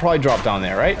there, we can probably drop down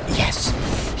there, right? Yes.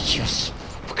 Yes.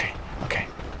 Okay.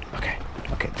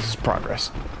 This is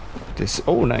progress.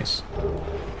 Oh, nice.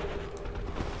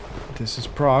 This is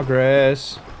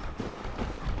progress.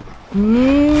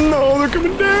 No, they're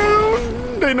coming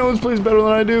down. They know this place better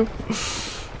than I do.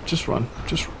 Just run.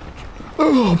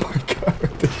 Oh my god.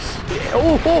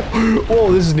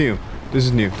 Oh, this is new. This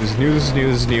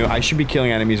is new. I should be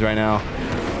killing enemies right now.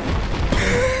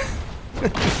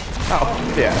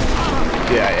 Oh, yeah.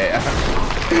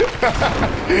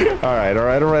 Alright.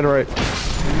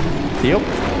 Yep.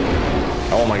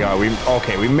 Oh my god,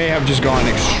 we may have just gone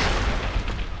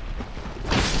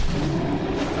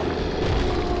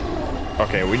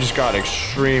okay, we just got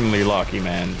extremely lucky,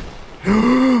 man.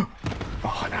 Oh,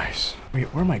 nice.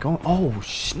 Wait, where am I going? Oh,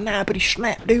 snappity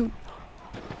snap, dude.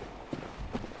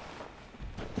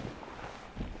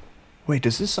 Wait,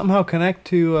 does this somehow connect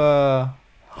to,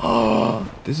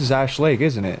 this is Ash Lake,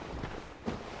 isn't it?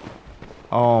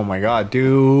 Oh my god,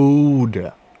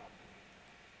 dude.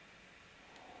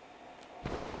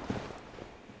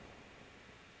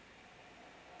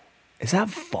 Is that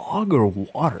fog or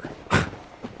water?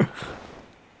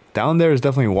 Down there is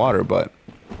definitely water, but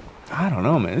I don't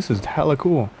know, man. This is hella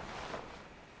cool.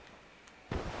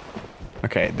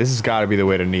 Okay, this has got to be the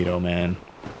way to Nito, man.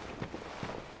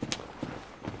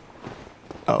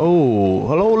 Oh,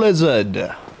 hello,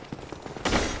 lizard.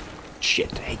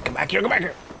 Shit. Hey, come back here.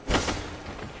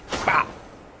 Bah.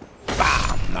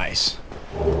 Nice.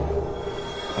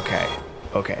 Okay.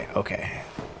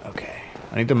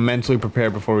 I need to mentally prepare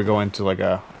before we go into like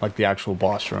the actual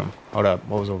boss room. Hold up.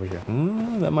 What was over here?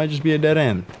 That might just be a dead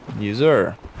end.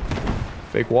 User.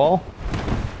 Fake wall?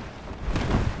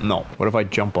 No. What if I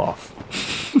jump off?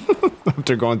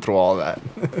 After going through all that.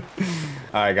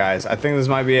 Alright guys, I think this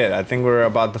might be it. I think we're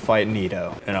about to fight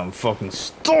Nito. And I'm fucking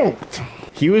stoked!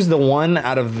 He was the one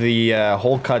out of the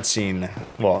whole cutscene.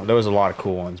 Well, there was a lot of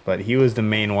cool ones, but he was the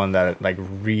main one that like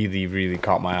really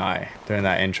caught my eye during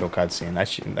that intro cutscene. That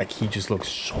shit, like, he just looks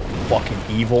so fucking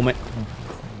evil, man.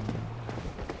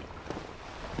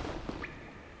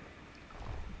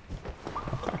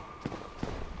 Okay.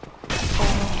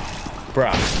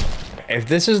 Bruh. If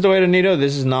this is the way to Nito,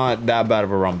 this is not that bad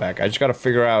of a run back. I just gotta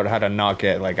figure out how to not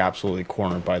get like absolutely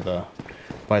cornered by the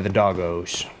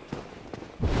doggos.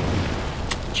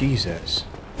 Jesus.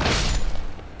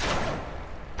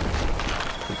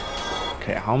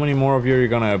 Okay, how many more of you are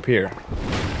gonna appear?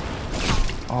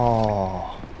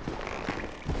 Oh.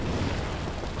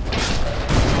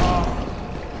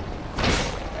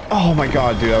 Oh my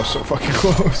god, dude, that was so fucking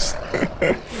close.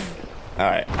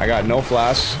 Alright, I got no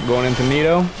flasks going into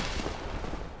Nito.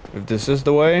 If this is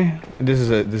the way, this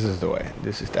is the way.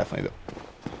 This is definitely the...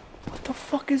 What the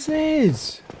fuck is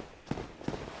this?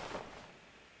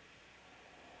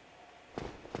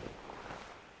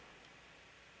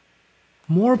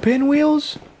 More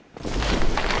pinwheels?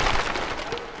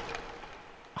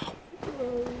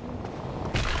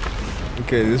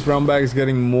 Okay, this round back is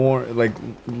getting more, like,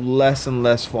 less and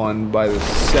less fun by the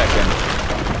second.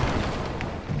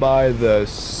 By the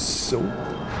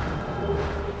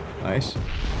Nice.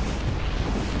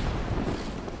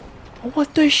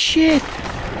 What the shit?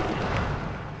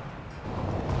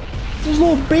 Those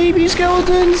little baby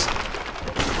skeletons?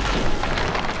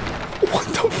 What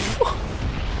the fuck?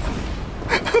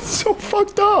 That's so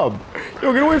fucked up.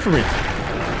 Yo, get away from me.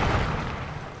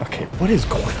 Okay, what is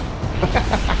going on?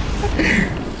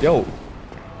 Yo,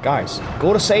 guys,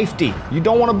 go to safety. You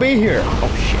don't want to be here. Oh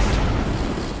shit.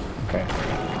 Okay.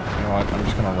 You know what? I'm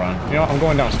just gonna run. You know what? I'm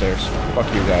going downstairs. Fuck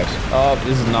you guys.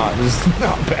 This is not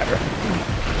better.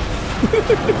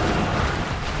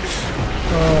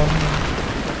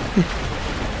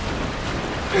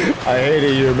 I hate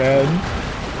it here, man.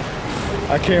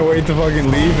 I can't wait to fucking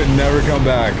leave and never come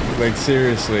back. Like,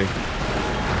 seriously.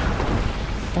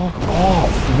 Fuck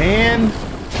off, man.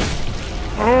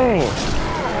 Oh.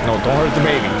 No, don't hurt the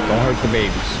baby. Don't hurt the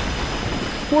babies.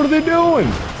 What are they doing?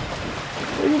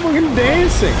 They're fucking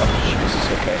dancing. Oh, Jesus,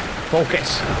 okay.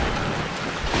 Focus.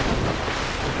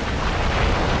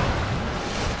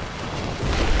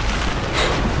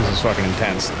 This is fucking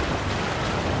intense.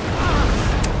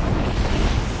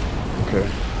 Okay.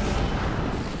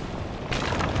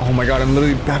 Oh my god, I'm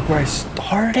literally back where I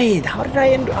started. How did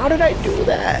I do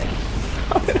that?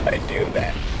 How did I do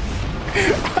that?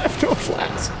 I have no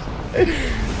flasks.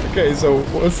 Okay, so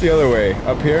what's the other way?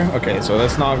 Up here? Okay, so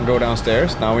let's not go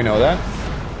downstairs. Now we know that.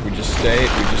 We just stay,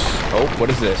 oh, what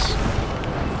is this?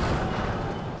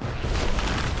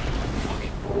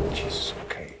 Fucking Jesus,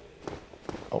 okay.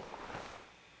 Oh.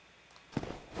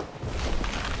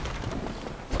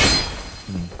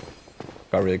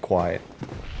 Got really quiet.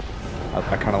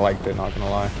 I kind of liked it, not gonna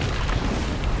lie.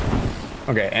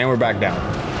 Okay, and we're back down.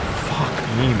 Fuck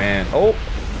me, man. Oh,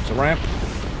 it's a ramp.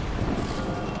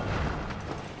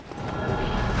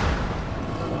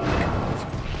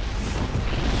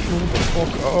 Shut the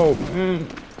fuck up, man.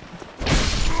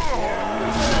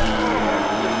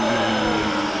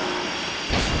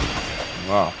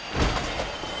 Wow.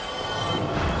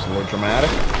 It's a little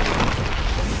dramatic.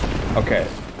 Okay.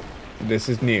 This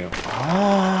is new.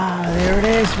 Ah, there it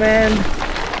is, man.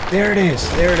 There it is.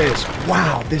 There it is.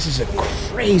 Wow, this is a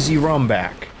crazy run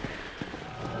back.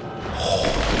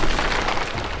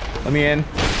 Let me in.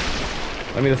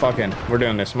 Let me the fuck in. We're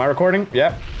doing this. Am I recording?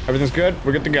 Yep. Everything's good.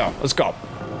 We're good to go. Let's go.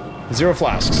 0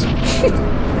 flasks.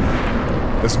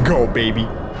 Let's go, baby.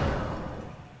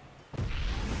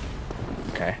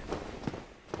 Okay.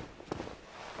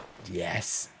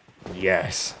 Yes.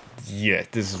 Yes. Yeah,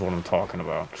 this is what I'm talking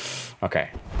about. Okay,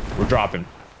 we're dropping.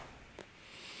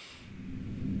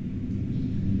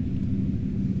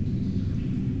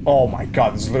 Oh my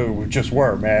god, this is literally where we just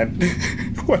were, man.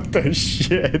 What the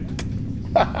shit?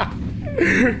 I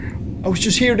was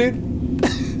just here, dude.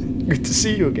 Good to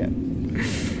see you again.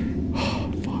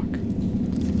 Oh, fuck.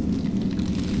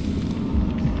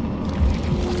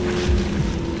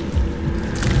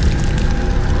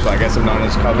 So I guess I'm not in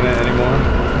this covenant anymore?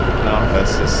 No,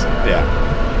 that's just, yeah.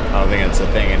 I don't think it's a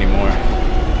thing anymore.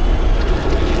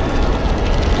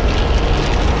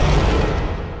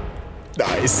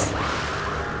 Nice.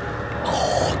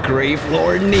 Oh,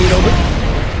 Gravelord Nito.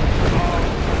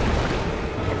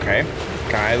 Okay.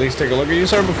 Can I at least take a look at you,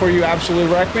 sir, before you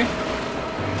absolutely wreck me?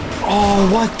 Oh,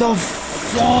 what the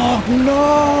fuck?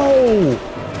 No!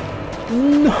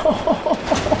 No!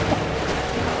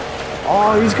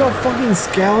 Oh, he's got fucking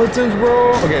skeletons,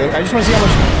 bro. Okay, I just want to see how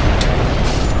much...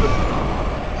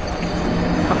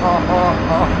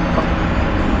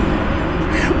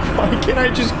 Why can't I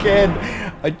just get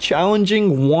a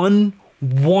challenging one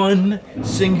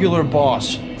singular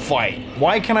boss fight?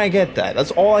 Why can't I get that?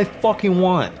 That's all I fucking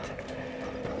want.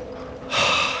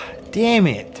 Damn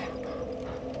it.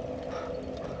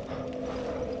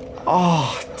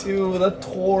 Oh, dude, that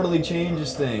totally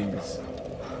changes things.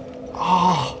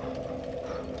 Oh.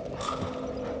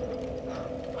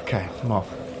 Okay, well,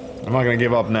 I'm not gonna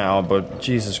give up now, but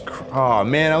Jesus Christ. Oh,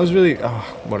 man, I was really... Oh,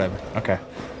 whatever. Okay.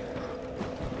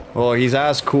 Well, he's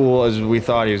as cool as we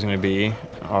thought he was gonna be,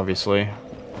 obviously.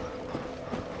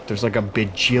 There's like a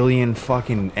bajillion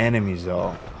fucking enemies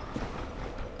though.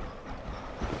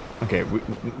 Okay,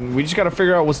 we just gotta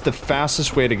figure out what's the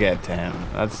fastest way to get to him.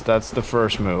 That's the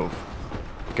first move.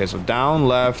 Okay, so down,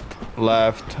 left,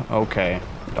 left. Okay,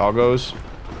 doggos.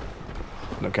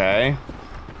 Okay,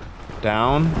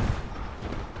 down.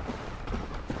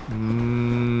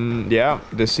 Yeah,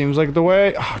 this seems like the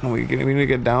way. Oh no, we need to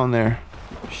get down there.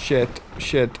 Shit,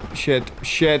 shit, shit,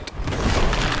 shit.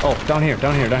 Oh, down here,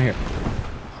 down here, down here.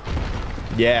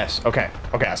 Yes. Okay.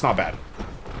 Okay, that's not bad.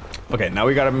 Okay, now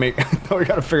we gotta make. Now we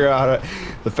gotta figure out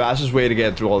the fastest way to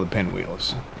get through all the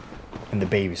pinwheels and the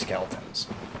baby skeletons.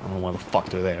 I don't know why the fuck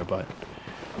they're there, but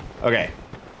okay,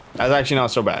 that's actually not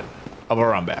so bad. I'll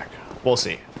run back. We'll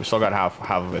see. We still got half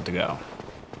of it to go.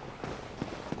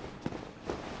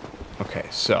 Okay,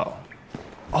 so.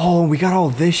 Oh, we got all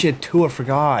this shit too. I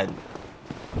forgot.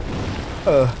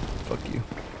 Fuck you.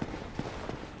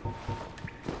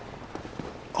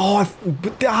 Oh,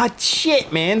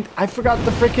 shit, man. I forgot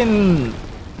the freaking.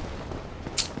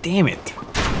 Damn it.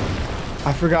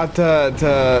 I forgot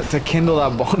to kindle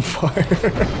that bonfire.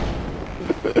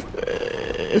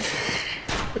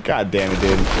 God damn it,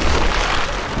 dude.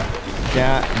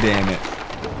 God damn it.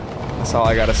 That's all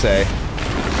I gotta say.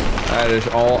 That is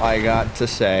all I got to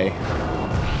say.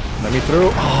 Let me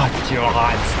through. Oh,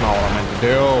 God. That's not what I meant to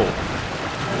do.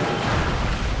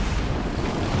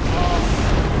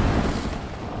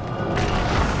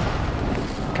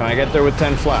 Can I get there with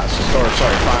 10 flasks? Or,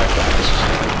 sorry, 5 flasks.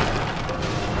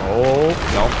 Oh,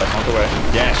 no, that's not the way.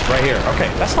 Yes, right here. Okay,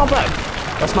 that's not bad.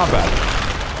 That's not bad.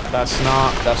 That's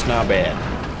not bad.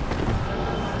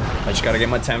 I just gotta get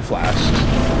my 10 flasks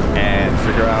and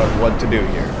figure out what to do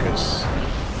here, because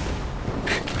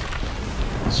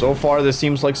so far this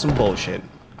seems like some bullshit,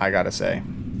 I gotta say.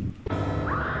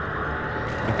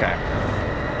 Okay.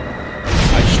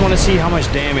 I just want to see how much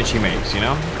damage he makes, you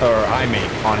know? Or I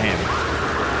make on him.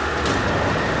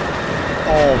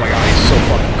 Oh my god, he's so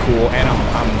fucking cool, and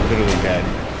I'm literally dead.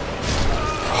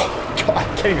 Oh my god, I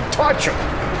can't even touch him!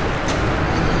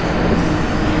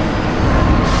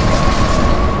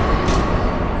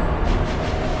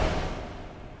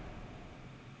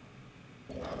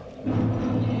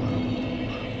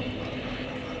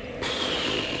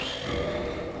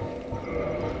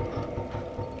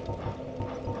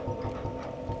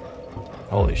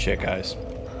 Holy shit, guys.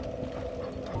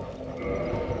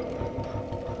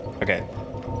 Okay.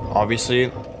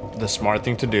 Obviously, the smart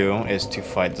thing to do is to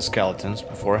fight the skeletons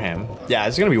before him. Yeah,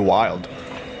 it's gonna be wild.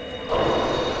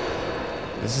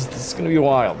 This is gonna be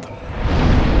wild.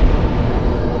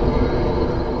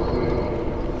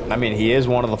 I mean, he is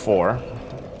one of the four,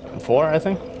 I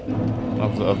think,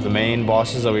 of the main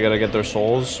bosses that we gotta get their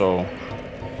souls, so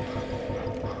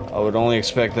I would only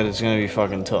expect that it's gonna be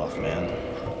fucking tough, man.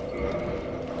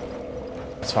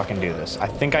 Let's fucking do this. I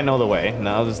think I know the way.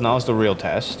 Now is the real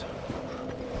test.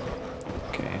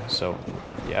 Okay, so,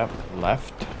 yep,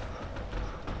 left.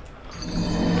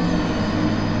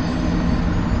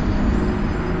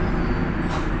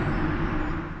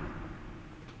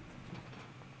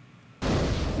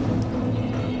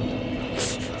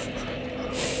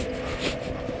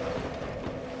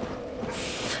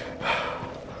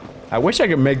 I wish I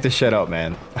could make this shit up,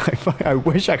 man. I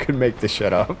wish I could make this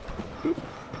shit up.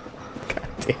 God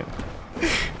damn.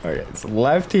 Okay, it's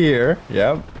left here.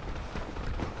 Yep.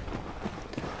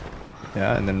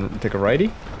 Yeah, and then take a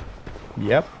righty.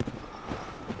 Yep.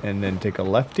 And then take a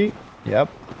lefty. Yep.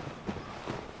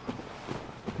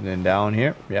 And then down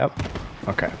here. Yep.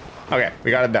 Okay. Okay,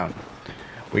 we got it down.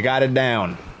 We got it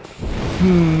down.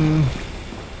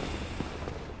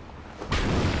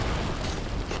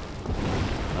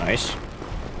 Nice.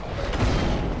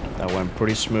 That went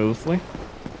pretty smoothly.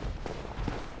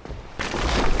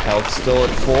 Health still at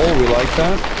full. We like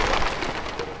that.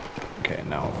 Okay,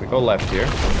 now if we go left here.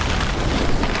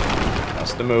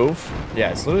 That's the move.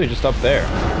 Yeah, it's literally just up there.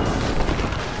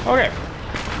 Okay.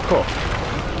 Cool.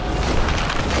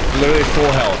 Literally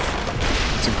full health.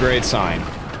 It's a great sign.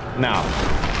 Now,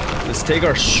 let's take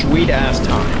our sweet ass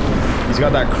time. He's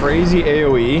got that crazy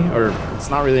AoE, or it's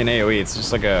not really an AoE, it's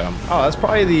just like a... Oh, that's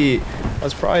probably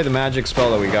the magic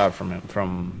spell that we got from him,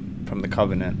 from the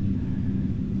Covenant.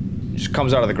 It just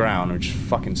comes out of the ground, which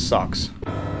fucking sucks.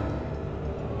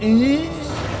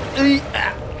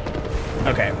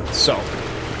 Okay, so,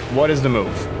 what is the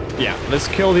move? Yeah, let's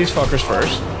kill these fuckers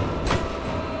first.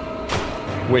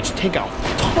 Which take a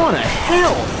ton of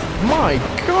health! My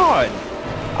god!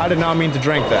 I did not mean to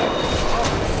drink that.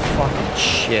 Fucking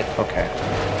shit. Okay.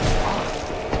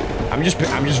 I'm just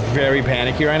very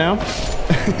panicky right now.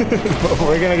 But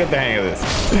we're gonna get the hang of this.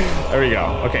 There we go.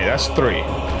 Okay, that's 3.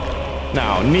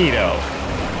 Now, Nito.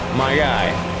 My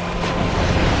guy.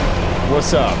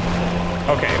 What's up?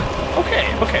 Okay.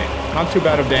 Not too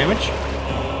bad of damage.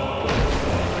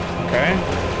 Okay.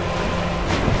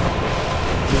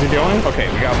 What's he doing? Okay,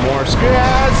 we got more.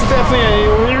 Yeah, it's definitely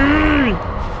a...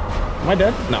 Am I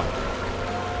dead? No.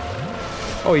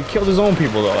 Oh, he killed his own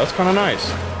people, though. That's kind of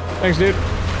nice. Thanks, dude.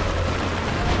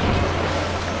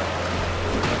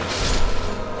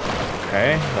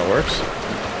 Okay, that works.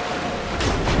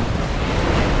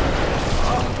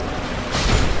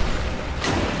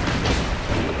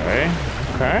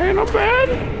 Okay, not bad.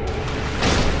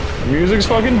 The music's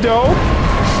fucking dope.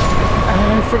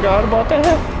 I forgot about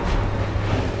that.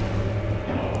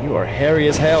 You are hairy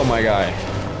as hell, my guy.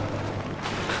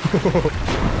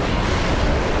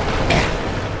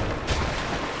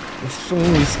 There's so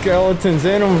many skeletons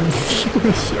in them.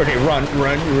 Okay, run.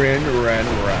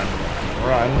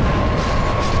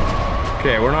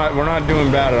 Okay, we're not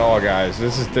doing bad at all, guys.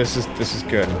 This is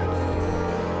good.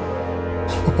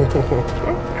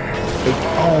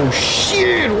 Oh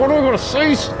shit! What am I gonna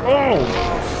say? Oh!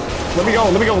 Let me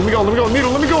go, Nito,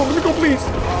 let me go, please!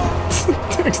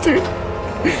 Thanks, dude.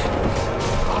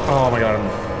 Oh my god,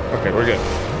 okay, we're good.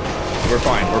 We're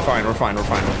fine.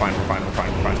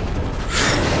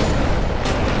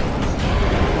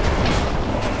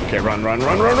 Okay, run. No,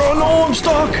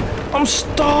 I'm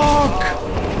stuck!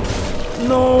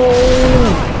 No!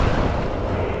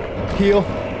 Heal.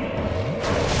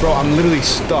 Bro, I'm literally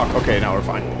stuck. Okay, now we're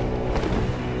fine.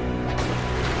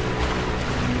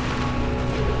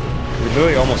 We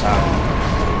literally almost have him.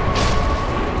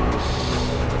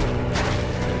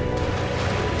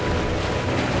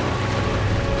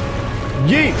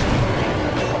 Yeet!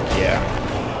 Yeah.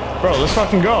 Bro, let's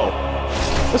fucking go.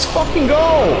 Let's fucking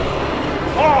go!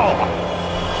 Oh!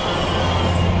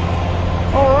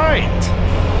 Alright.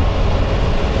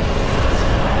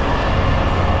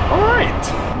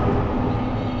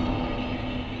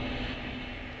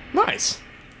 Nice.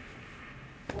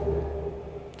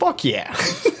 Fuck yeah.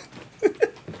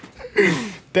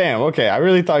 Damn, okay. I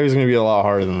really thought he was gonna be a lot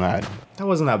harder than that. That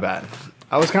wasn't that bad.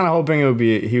 I was kind of hoping he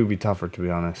would be tougher, to be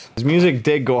honest. His music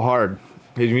did go hard.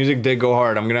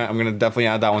 I'm gonna definitely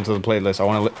add that one to the playlist. I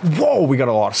want to. Whoa, we got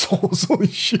a lot of souls. Holy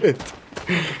shit.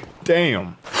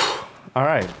 Damn. All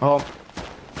right. Well,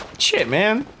 shit,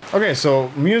 man. Okay, so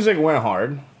music went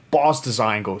hard. Boss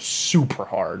design goes super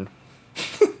hard.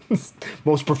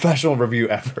 Most professional review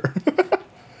ever.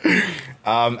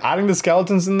 Adding the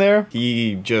skeletons in there,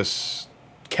 he just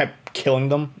kept killing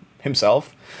them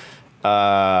himself.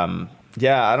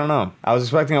 Yeah, I don't know. I was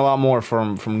expecting a lot more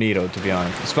from Nito, to be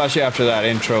honest. Especially after that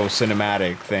intro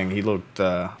cinematic thing. He looked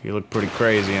pretty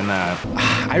crazy in that.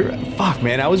 Fuck,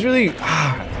 man. I was really...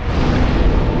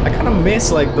 I kind of miss,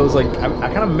 like, those, like... I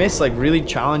kind of miss, like, really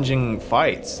challenging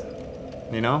fights.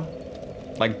 You know?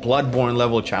 Like, Bloodborne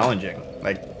level challenging.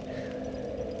 Like...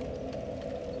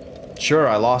 Sure,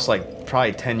 I lost, like,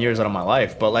 probably 10 years out of my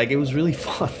life, but, like, it was really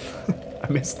fun.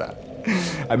 I miss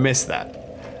that.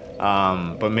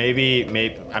 But maybe,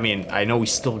 I mean, I know we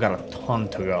still got a ton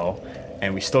to go,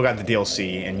 and we still got the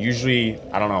DLC, and usually,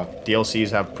 I don't know,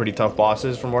 DLCs have pretty tough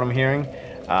bosses from what I'm hearing.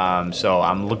 So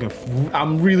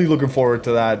I'm really looking forward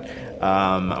to that.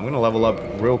 I'm gonna level up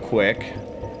real quick.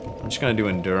 I'm just gonna do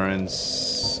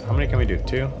endurance. How many can we do?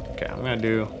 2? Okay, I'm gonna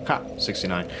do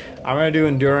 69. I'm gonna do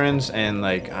endurance and,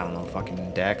 like, I don't know,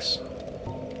 fucking dex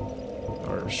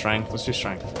or strength. Let's do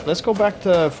strength. Let's go back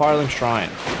to Firelink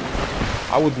Shrine.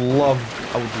 I would love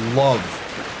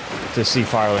to see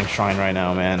Firelink Shrine right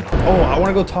now, man. Oh, I want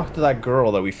to go talk to that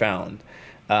girl that we found.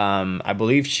 I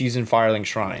believe she's in Firelink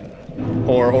Shrine.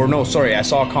 Or no, sorry, I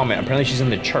saw a comment. Apparently she's in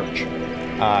the church.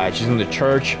 She's in the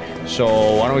church, so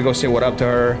why don't we go say what up to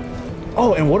her?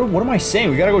 Oh, and what am I saying?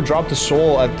 We gotta go drop the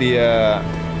soul at the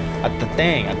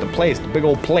place, the big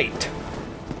old plate.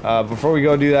 Before we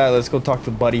go do that, let's go talk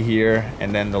to Buddy here,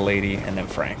 and then the lady, and then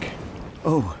Frank.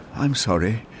 Oh, I'm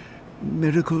sorry.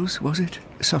 Miracles, was it?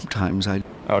 Sometimes I...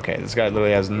 Okay, this guy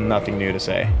literally has nothing new to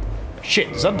say. Shit,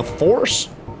 is that the Force?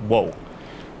 Whoa.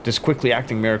 This quickly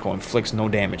acting miracle inflicts no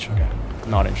damage. Okay,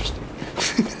 not interested.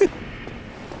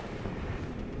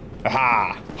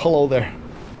 Aha! Hello there.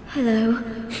 Hello.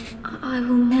 I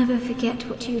will never forget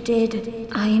what you did.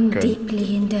 I am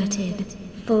deeply indebted,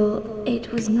 for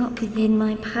it was not within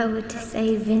my power to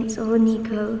save Vince or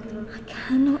Nico. I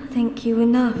cannot thank you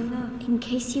enough. In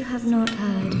case you have not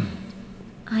heard,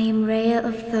 I am Rhea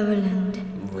of Thorland.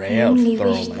 I only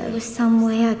wish there was some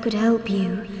way I could help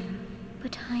you.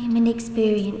 But I am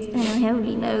inexperienced and I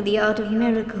only know the art of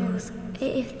miracles.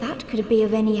 If that could be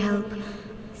of any help,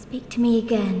 speak to me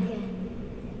again.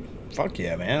 Fuck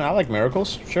yeah, man. I like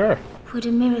miracles. Sure. Would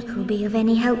a miracle be of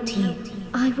any help to you?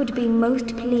 I would be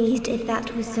most pleased if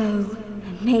that was so.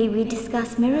 May we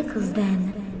discuss miracles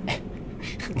then?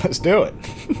 Let's do it.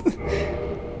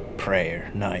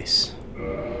 Prayer, nice.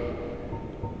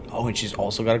 Oh, and she's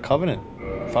also got a covenant.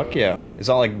 Fuck yeah. It's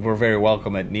not like we're very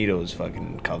welcome at Nito's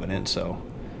fucking covenant, so.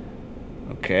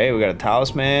 Okay, we got a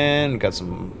talisman, we got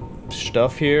some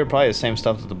stuff here. Probably the same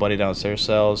stuff that the buddy downstairs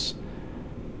sells.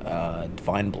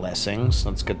 Divine blessings,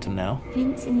 that's good to know.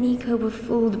 Vince and Nico were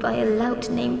fooled by a lout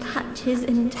named Patches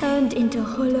and turned into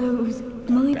hollows.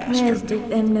 My prayers did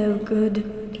them no good.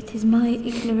 It is my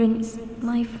ignorance,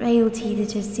 my frailty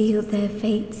that has sealed their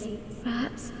fates.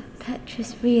 Perhaps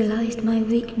Petrus realized my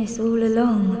weakness all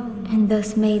along, and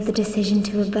thus made the decision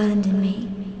to abandon me.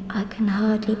 I can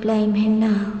hardly blame him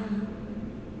now.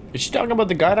 Is she talking about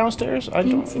the guy downstairs?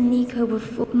 Vince and Nico were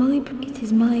it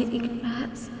is my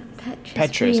perhaps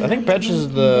Petrus. I think Petrus is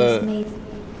the.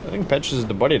 I think Petrus is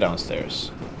the buddy downstairs.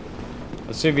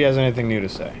 Let's see if he has anything new to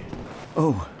say.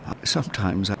 Oh,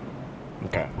 sometimes I...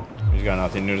 Okay. He's got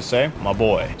nothing new to say. My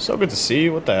boy. So good to see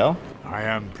you. What the hell? I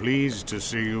am pleased to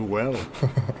see you well.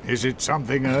 Is it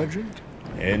something urgent?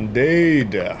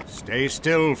 Indeed. Stay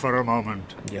still for a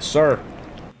moment. Yes, sir.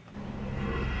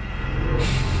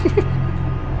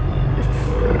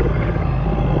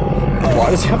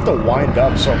 Why does he have to wind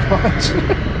up so much?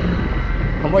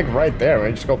 I'm like right there,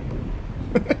 man. Just go.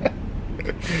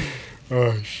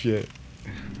 Oh, shit.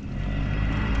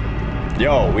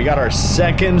 Yo, we got our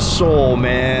second soul,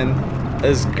 man.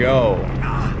 Let's go.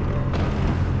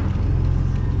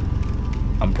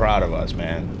 I'm proud of us,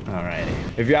 man.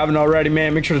 Alrighty. If you haven't already,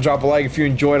 man, make sure to drop a like if you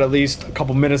enjoyed at least a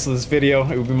couple minutes of this video.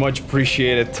 It would be much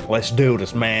appreciated. Let's do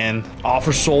this, man.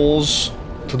 Offer souls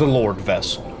to the Lord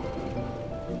Vessel.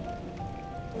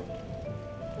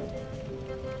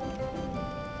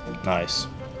 Nice.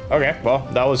 Okay, well,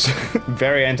 that was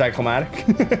very anticlimactic.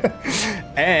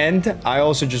 And I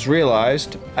also just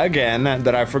realized, again,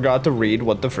 that I forgot to read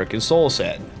what the frickin' soul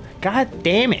said. God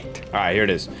damn it. Alright, here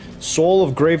it is. Soul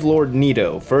of Gravelord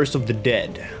Nito, first of the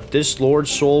dead. This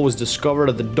lord's soul was discovered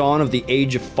at the dawn of the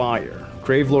Age of Fire.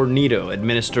 Gravelord Nito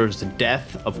administers the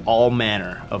death of all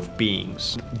manner of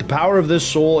beings. The power of this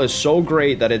soul is so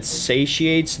great that it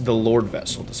satiates the Lord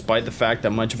Vessel, despite the fact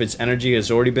that much of its energy has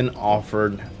already been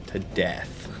offered to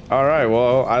death. All right,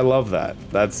 well, I love that.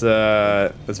 That's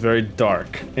very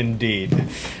dark indeed.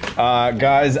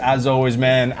 Guys, as always,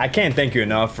 man, I can't thank you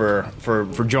enough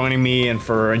for joining me and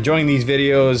for enjoying these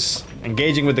videos,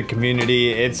 engaging with the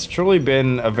community. It's truly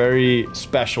been a very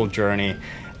special journey,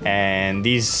 and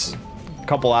these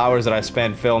couple hours that I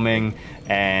spent filming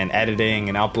and editing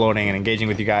and uploading and engaging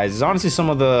with you guys is honestly some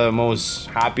of the most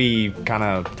happy kind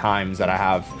of times that I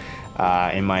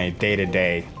have in my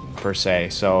day-to-day per se.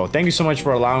 So thank you so much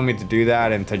for allowing me to do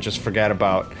that and to just forget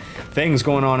about things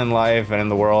going on in life and in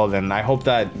the world, and I hope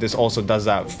that this also does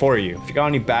that for you. If you got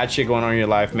any bad shit going on in your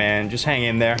life, man, just hang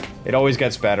in there. It always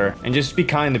gets better, and just be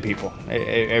kind to people.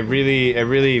 It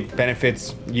really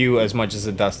benefits you as much as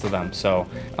it does to them. So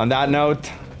on that note,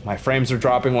 my frames are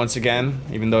dropping once again,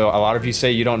 even though a lot of you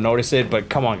say you don't notice it, but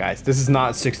come on guys, this is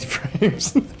not 60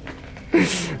 frames.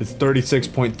 It's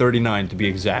 36.39 to be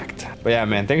exact. But yeah,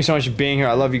 man, thank you so much for being here.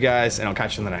 I love you guys, and I'll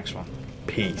catch you in the next one.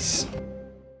 Peace.